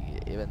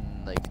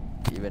like.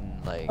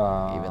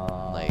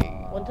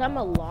 One time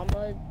a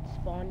llama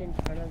spawned in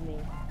front of me.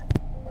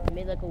 It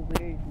made like a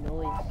weird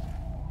noise.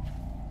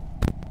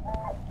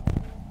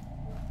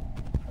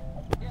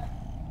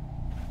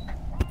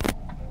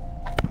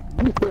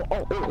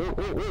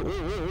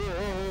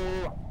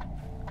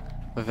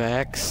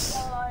 Vex.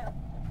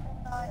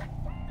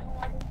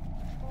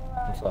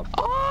 What's up?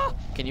 Ah!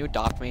 Can you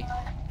adopt me?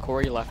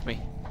 Corey left me.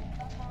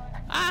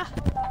 Ah!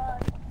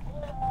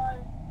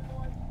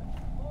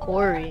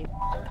 Corey.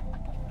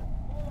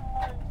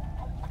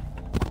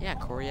 Yeah,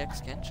 Corey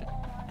X Genshin.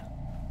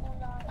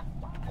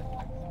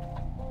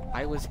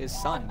 I was his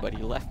son, but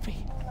he left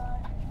me.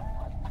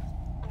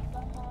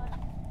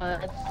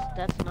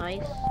 That's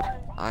nice.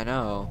 I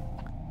know.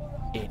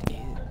 It is.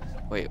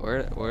 Wait,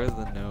 where's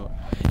the note?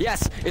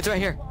 Yes, it's right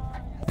here.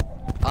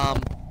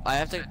 I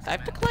have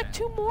to collect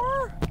 2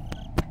 more.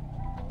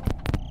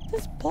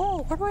 This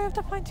bull. Where do I have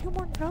to find 2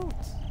 more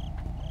notes?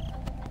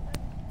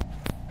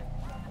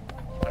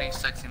 What are you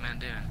sexy man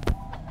doing?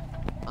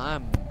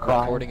 I'm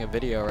Crying. recording a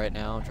video right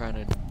now. I'm trying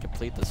to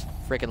complete this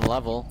freaking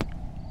level.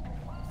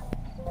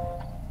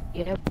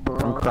 Yeah, bro.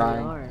 I'm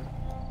crying. we are.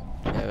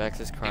 Yeah, Vex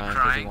is crying because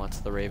he crying? wants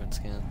the Raven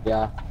skin.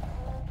 Yeah.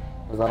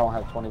 Because I don't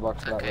have 20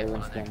 bucks for that Okay,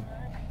 Raven father. skin.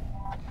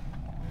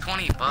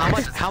 20 bucks.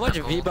 How much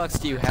That's V-Bucks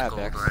do you gold, have,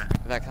 gold, Vex? right?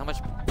 Vex, how much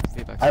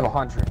V-Bucks? I have do you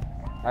 100.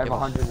 I have You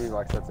have 100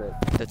 V-Bucks, that's it.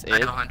 That's I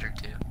have it? 100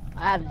 too.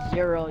 I have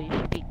 0. You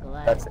should be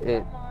glad. That's it. You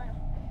know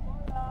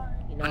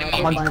What do you what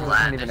mean I'm be 100 saying?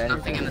 glad? isn't There's even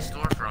nothing in the anything.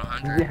 store for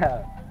 100.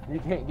 Yeah. You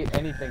can't get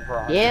anything for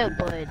 100 Yeah,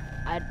 V-Bucks.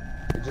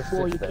 but It just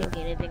well, sits you there. can't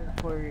get anything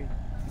for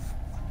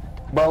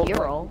Bro,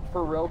 0. like,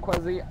 for real,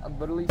 Quezii, I'm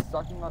literally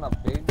sucking on a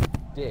big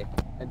dick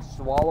and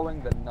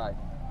swallowing the nut.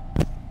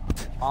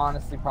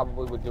 Honestly,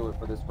 probably would do it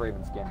for this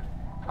Raven skin.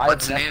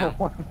 What's I've never new?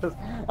 wanted this.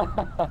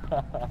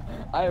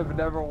 I have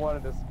never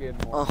wanted a skin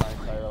more in my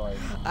entire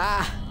life.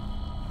 Ah!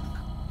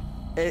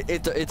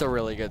 It's a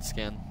really good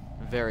skin.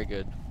 Very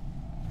good.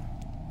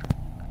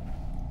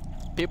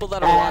 People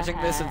that are watching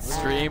this in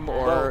stream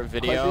or Bro,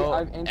 video, Quezii,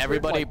 I've entered,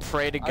 everybody like-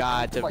 pray to I've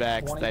God entered, to like,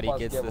 Vex 20 that he plus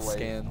gets the giveaways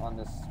skin. on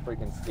this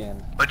freaking skin.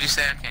 What'd you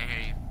say? I can't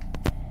hear you.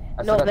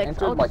 I No, said I've Vex,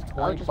 entered I'll like just-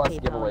 20 I'll just plus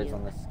PayPal giveaways you.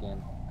 on this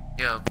skin.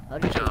 Yo, I'll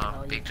big just jaw,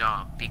 PayPal you. big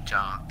jaw, big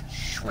jaw.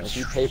 And if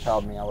you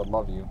PayPal'd me, I would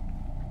love you.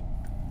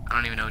 I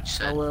don't even know what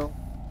you I said. will.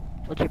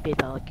 What's your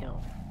PayPal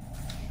account?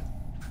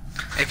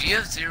 If you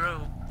have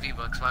 0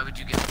 V-Bucks, why would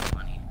you give me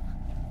money?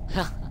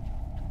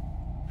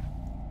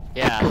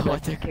 Yeah, Because I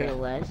what the could care crap.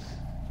 less.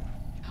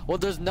 Well,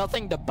 there's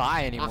nothing to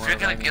buy anymore. Well, if you're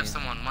gonna I give mean,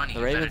 someone money, the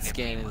you better Raven give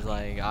skin me is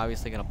money. like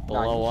obviously gonna you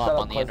blow shut up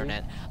up, on the Quezii.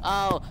 internet.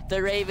 Oh,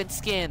 the Raven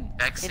skin.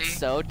 Vexxy? It's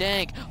so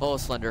dank. Oh,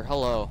 Slender,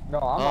 hello. No,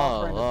 I'm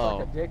offering to oh.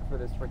 suck a dick for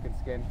this freaking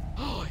skin.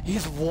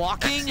 He's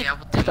walking. Vexxy, I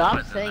will do more Stop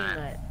than saying that.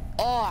 that.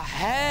 Oh,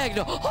 heck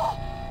no.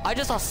 I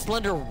just saw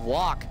Slender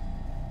walk.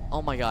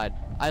 Oh my god.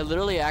 I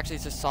literally actually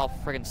just saw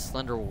friggin'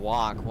 Slender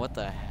walk. What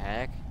the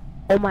heck?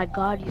 Oh my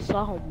god, you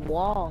saw him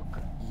walk.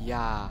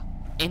 Yeah.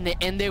 And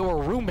they were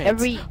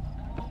roommates.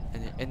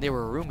 And they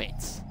were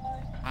roommates.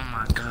 Oh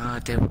my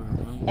god, they were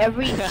rude.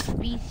 Every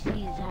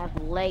species have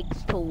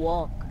legs to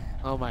walk.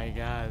 Oh my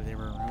god, they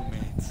were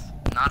roommates.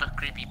 Not a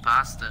creepy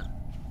pasta.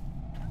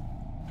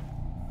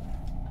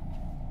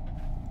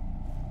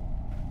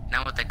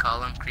 Know what they call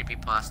them? Creepy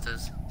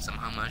pastas. Some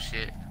homo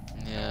shit.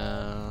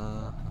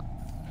 Yeah.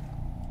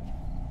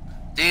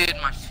 Dude,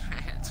 my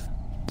it's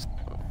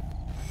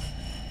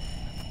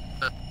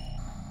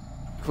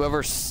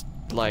Whoever's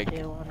like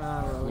They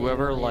wanna really,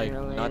 whoever really, like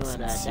really nuts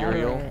wanna and do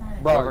cereal, it.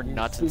 Bro, whoever you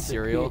nuts and stupid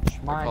cereal, bitch,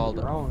 they're mind called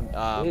your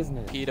own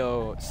business.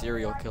 pedo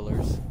serial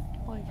killers.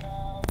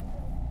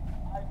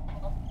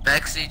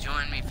 Vexxy,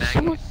 join me,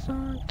 Someone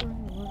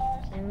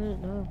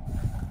faggot. no.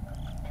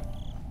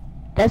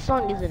 That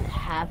song isn't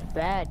half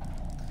bad.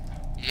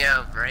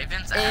 Yo,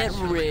 Raven's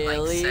actually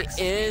really like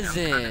sexy.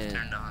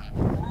 isn't.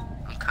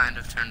 I'm kind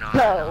of turned on.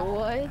 right now.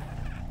 What?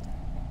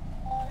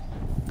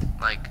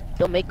 Like,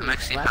 Don't make I'm me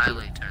actually slap you.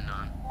 highly turned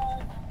on.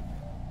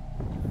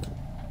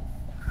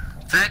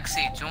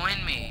 Vexxy,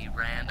 join me, you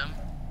random.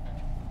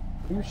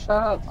 You shut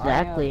up. I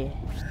am. Exactly.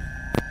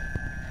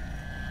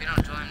 If you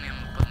don't join me, I'm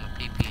gonna put my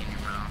pee-pee in your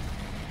mouth.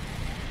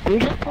 You're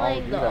just I'll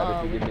playing do the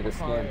that if you give me what the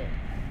you call skin. it?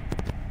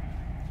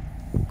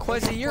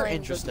 Quezii, you're playing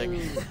the interesting.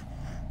 blue.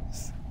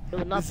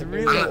 Well, not It's the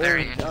really blue, I'm a the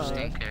very orange,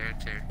 interesting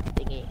character.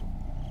 thingy.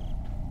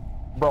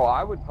 Bro,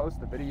 I would post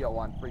a video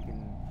on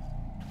freaking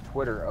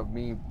Twitter of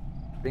me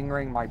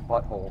fingering my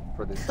butthole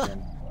for this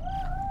skin.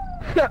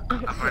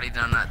 I've already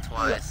done that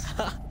twice.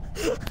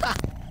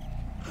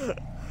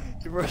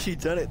 You've already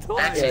done it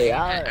twice. Vexxy,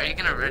 Yeah, are you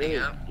gonna ready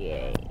up?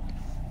 Gay.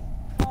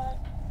 You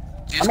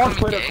just I'm on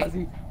call me Twitter, gay?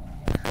 Quezii.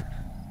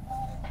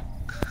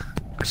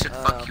 I should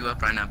fuck you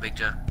up right now, Big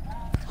Joe.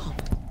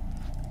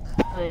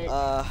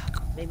 But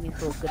made me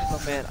feel good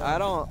about Man,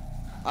 myself.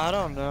 I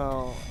don't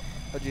know.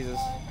 Oh Jesus.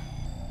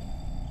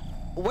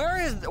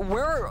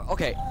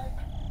 Okay.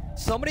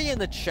 Somebody in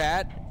the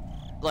chat,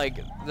 like,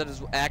 that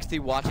is actually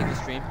watching the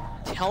stream,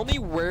 tell me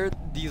where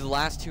these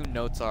last 2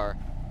 notes are.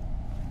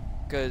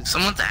 Cause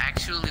Someone's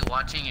actually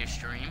watching your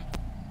stream?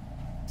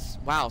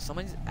 wow,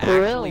 someone's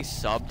For real? actually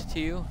subbed to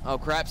you. Oh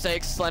crap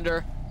sakes,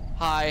 Slender.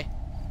 Hi.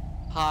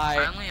 I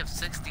Hi. only have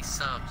 60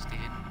 subs, dude.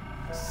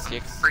 I'm a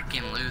 6.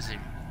 freaking loser.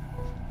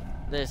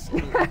 This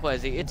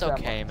Quezii, it's I'm a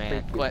okay,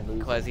 man. freaking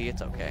loser. Quezii,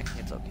 it's okay.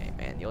 It's okay,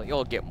 man.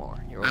 You'll get more.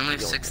 I only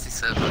have 60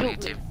 subs on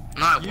YouTube.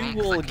 No, I You won't.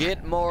 will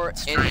get more in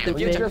stream. the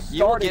We future. just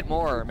You will started get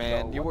more, YouTube,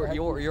 man. though.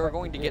 You're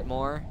going to get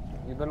more.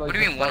 You literally What do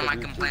you just mean, what am I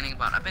started YouTube. complaining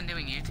about? I've been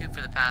doing YouTube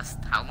for the past,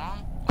 how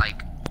long?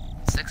 Like,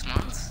 6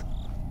 months?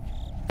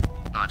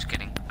 No, just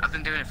kidding. I've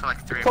been doing it for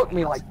like 3 It or 4 took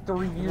me months. like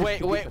 3 years. Wait,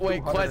 to get to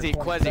Quezii,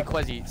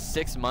 227.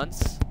 6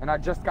 months? And I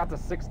just got to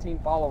 16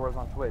 followers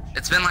on Twitch.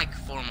 It's been like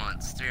 4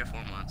 months, 3 or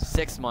 4 months.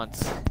 6 months.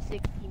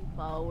 16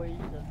 followers.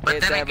 But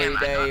It's then every again,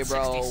 I day, got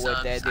bro, 60 with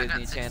subs. that I got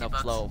Disney 60 Channel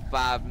bucks. flow.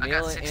 5 I got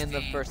million in the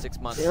 60. first 6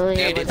 months. Really? Dude,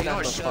 David if you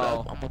don't Sandler shut flow.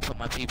 up, I'm gonna put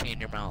my PP in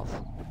your mouth.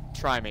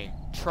 Try me.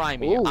 Try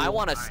me. Ooh. I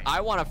wanna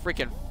Alright.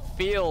 freaking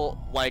feel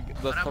like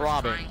the What I was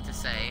throbbing. trying to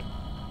say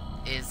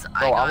is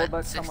Bro, I I would got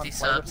let someone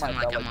 60 play with subs my in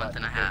like a belly month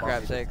and a button half. if they Crap bought me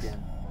this sakes.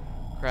 skin.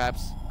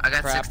 Craps. I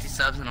got Craps. 60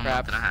 subs in a month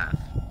Craps. and a half.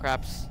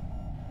 Craps.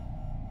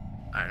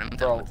 Alright, I'm done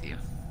Bro. with you.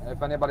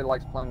 If anybody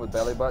likes playing with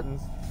belly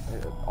buttons,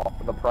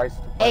 the price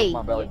to play Hey, with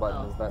my belly yeah.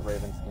 button is that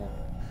Raven skin.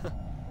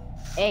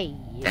 Hey.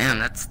 Damn,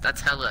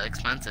 that's hella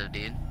expensive,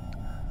 dude.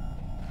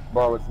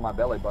 Bro, it's my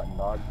belly button,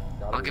 dog.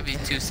 Gotta I'll be- give you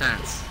 2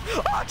 cents.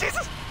 Oh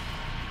Jesus!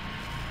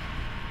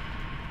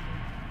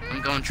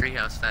 I'm going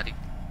treehouse, fatty.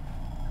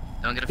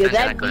 Don't get Dude,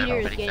 offended, I that go ahead meteor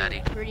is already,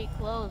 getting fatty. pretty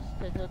close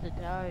to the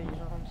towers, you know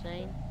what I'm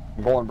saying?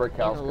 I'm going brick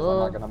house Yeah, because I'm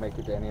not look. gonna make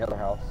it to any other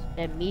house.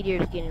 That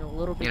meteor's getting a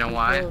little bit You know too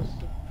why? close.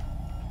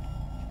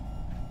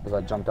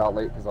 Because I jumped out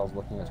late because I was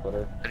looking at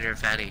Twitter. But you're a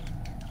fatty.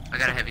 I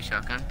got a heavy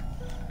shotgun.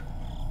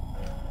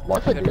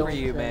 Lucky Good me. for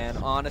you, man.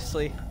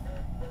 Honestly,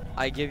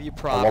 I give you I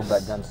props. love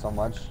that gun so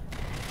much.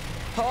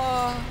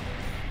 Ah.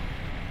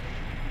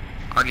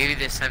 I'll give you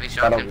this heavy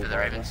That'll shotgun be for the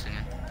fine. Raven skin.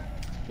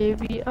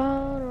 Baby,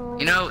 oh.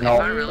 You know, No.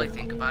 if I really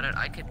think about it,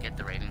 I could get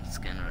the Raven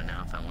skin right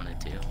now if I wanted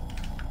to.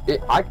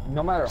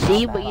 No matter how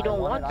See, bad but you I don't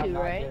want want it, to, I'm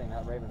not right? getting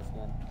that Raven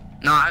skin.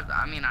 No,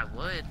 I mean, I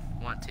would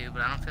want to,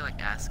 but I don't feel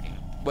like asking.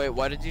 Wait,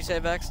 what did you say,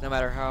 Vex? No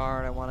matter how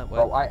hard I want it.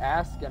 Bro, What? I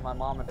asked and my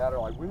mom and dad are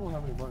like, we don't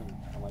have any money.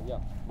 I'm like, yeah,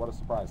 what a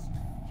surprise.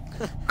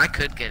 I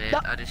could get it,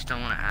 No. I just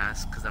don't want to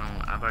ask, because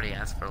I've already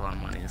asked for a lot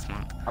of money this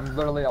month. I'm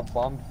literally a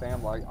bummed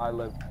fam. Like, I'm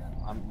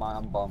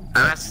bummed.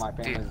 I Like, asked- my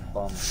family's dude.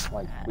 bummed.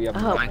 Like, we have Oh,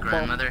 My nothing. bum.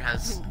 grandmother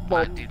has,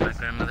 Bum. dude, my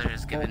grandmother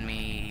has given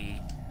me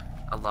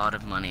a lot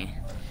of money.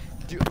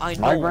 Dude, I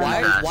My know.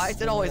 grandma- Why is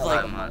it always Yeah,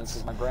 like, my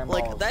because my grandma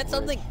like was that's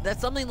rich,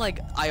 something like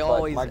I but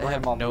always my have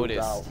grandma moved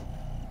noticed. out.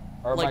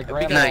 Or Like, my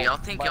because- grandma. No, y'all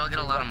think y'all get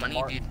a lot of moved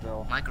money, up to dude?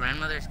 Martinsville. My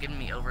grandmother's given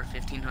me over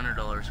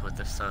 $1,500 worth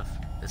of stuff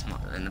this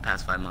month, in the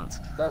past 5 months.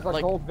 There's a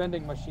like- gold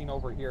vending machine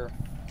over here.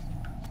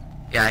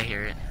 Yeah, I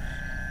hear it.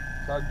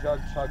 Chug jug,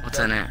 chug What's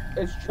jug. in it?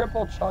 It's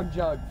triple chug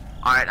jug.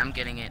 Alright, I'm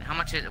getting it. How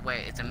much is it?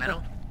 Wait, it's a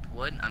metal?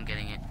 Wood? I'm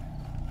getting it.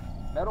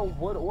 Metal,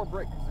 wood, or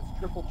brick, because it's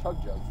triple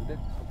chug jugs.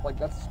 Like,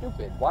 that's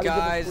stupid. Why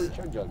Guys. do you give us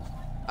 3 chug jugs?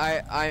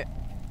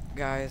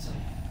 Guys,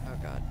 oh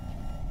god,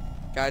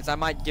 guys, I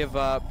might give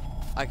up.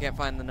 I can't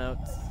find the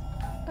notes.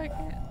 I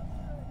can't.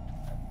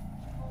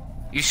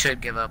 You should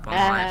give up on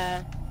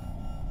life. Uh,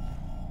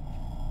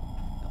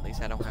 At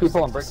least I don't There's have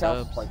people in 60 brick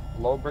subs. house, like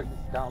low brick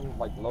down,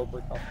 like low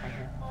brick house down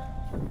here.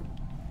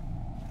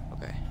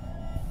 Okay.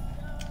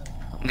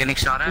 I'm getting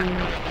shot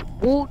at.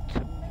 woot,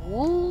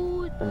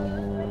 woot.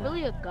 I'm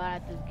really a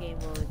god at this game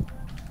mode.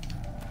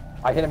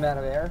 I hit him out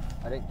of the air.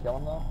 I didn't kill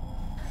him though.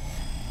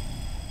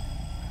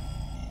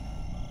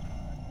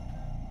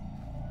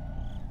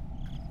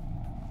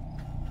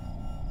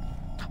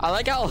 I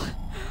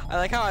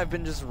like how I've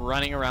been just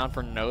running around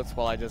for notes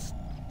while I just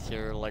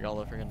hear like all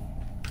the freaking.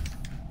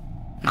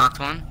 Knocked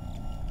one.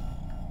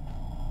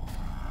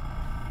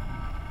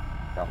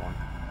 Got one.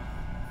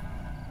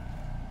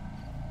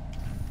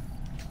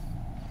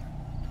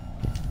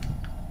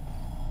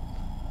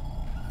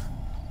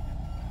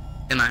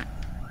 Good night.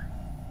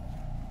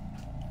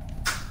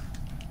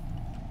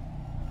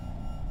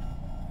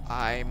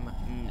 I'm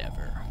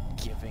never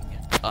giving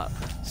up.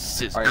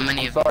 Scissor. Alright, How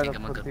many I'm of you sorry think to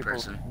I'm a put good people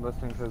person?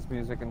 listening to this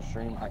music and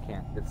stream. I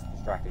can't. It's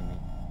distracting me.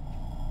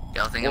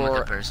 Y'all think I'm a Or-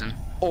 good person?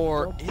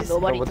 Or Nope, is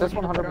nobody But with told this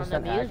you to put on 100% the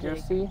music.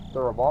 accuracy,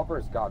 the revolver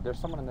is God. There's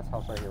someone in this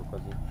house right here,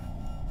 Quizzy.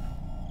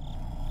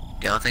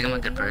 Y'all think I'm a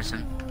good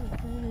person? I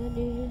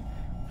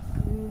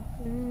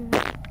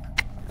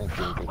think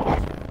you're a good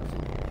person,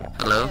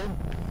 Quizzy. Hello?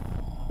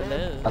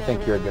 Hello? I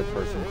think you're a good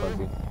person,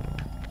 Quizzy.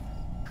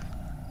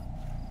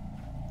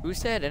 Who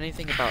said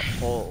anything about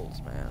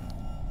holes, man?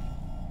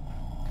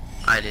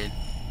 I did.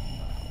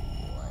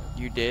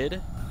 You did?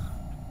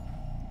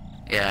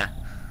 Yeah.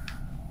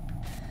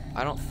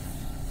 I don't.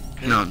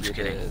 No, I'm think just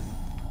you kidding. did.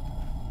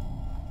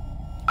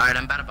 Alright,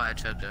 I'm about to buy a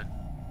chug jug.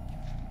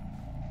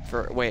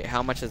 Wait,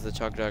 how much is the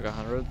chug jug?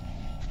 100?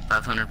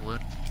 500 wood.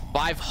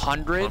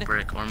 500? Or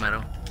brick or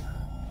metal.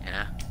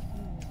 Yeah.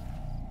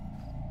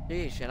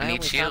 Sheesh, and I I need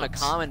only found a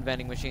shields. common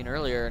vending machine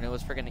earlier, and it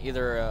was freaking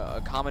either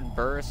a common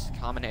burst,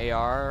 common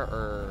AR,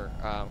 or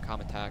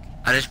common tac.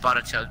 I just bought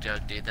a chug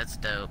jug, dude. That's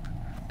dope.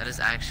 That is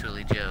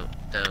actually dope.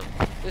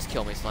 Just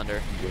kill me,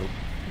 Slender.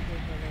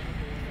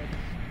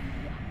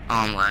 Oh,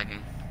 I'm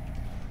lagging.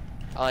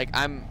 I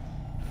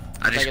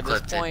I just like at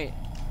clipped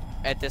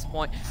this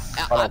point,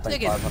 I I'm don't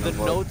think thinking 500 the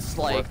was notes,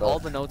 like worth all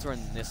it. the notes are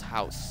in this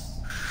house.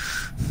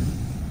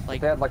 If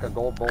Like they had like a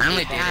gold bolt. I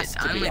only it did has it.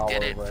 to I be only all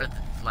did it over for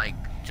like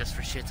just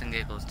for shits and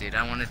giggles, dude.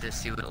 I wanted to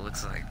see what it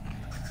looks like.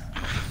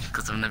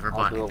 Cause I've never I'll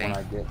bought do it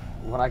anything.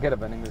 when I get a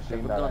vending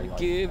machine never that I gonna like,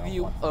 give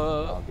you want,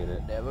 up, I'll get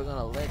it. never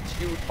gonna let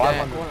you down.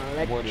 500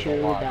 Wanna wood let is a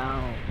you lot.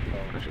 down.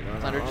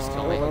 Slender, just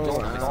kill me. Like, Just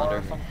gold kill me, star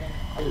or Slender.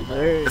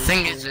 something? The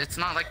thing is, it's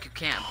not like you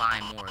can't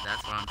buy more.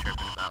 That's what I'm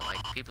tripping about.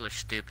 Like people are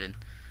stupid.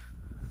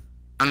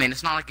 I mean,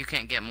 it's not like you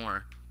can't get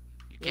more.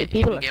 You Yeah, can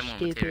people are get more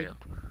stupid. material.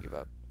 Give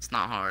up. It's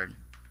not hard.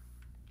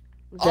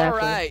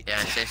 Exactly. Alright.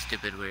 Yeah, it says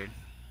stupid weird.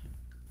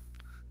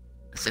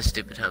 It says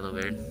stupid hella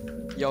weird.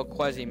 Yo,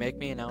 Quezii, make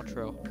me an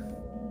outro.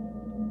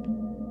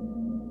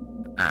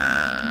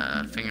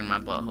 Finger in my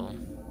butthole.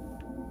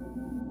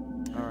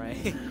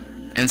 Alright.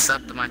 And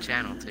sub to my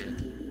channel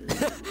too.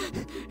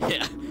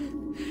 Yeah.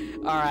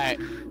 Alright.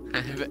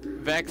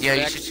 Vex. Yeah,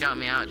 you Vex. should shout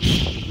me out.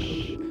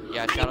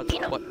 Yeah, shout out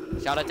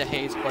to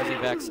HAZE,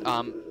 Quezii, Vex.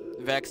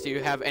 Vex, do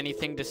you have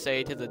anything to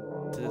say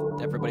to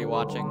everybody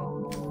watching?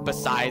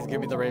 Besides, give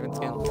me the Raven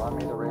skin. Buy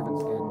me the Raven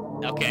skin.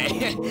 Okay.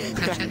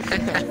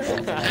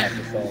 I have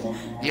to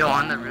say. Yo,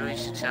 on the real, you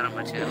should shout out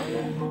my channel.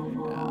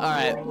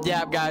 Alright,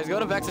 yeah, guys, go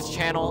to Vex's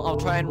channel. I'll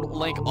try and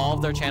link all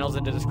of their channels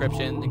in the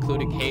description,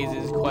 including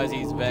HAZE's,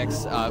 Quezi's,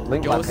 Vex.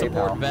 Link Go my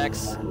support PayPal.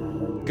 Vex.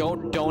 Go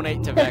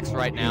donate to Vex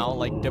right now.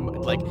 Like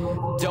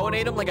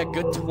donate him like a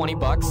good 20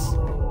 bucks.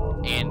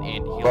 And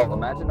he'll... Bro,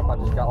 imagine if I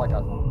just got like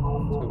a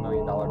 $2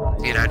 million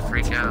donation. Dude, I'd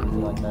freak out.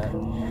 Like that.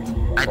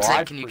 I'd Bro, say,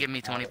 I'd can you freak give me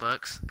 20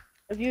 bucks?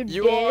 If you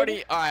You did,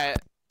 already... Alright.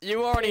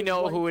 You already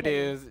know who it $1.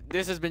 is.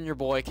 This has been your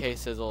boy,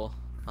 K-Sizzle.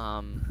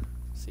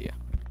 See ya.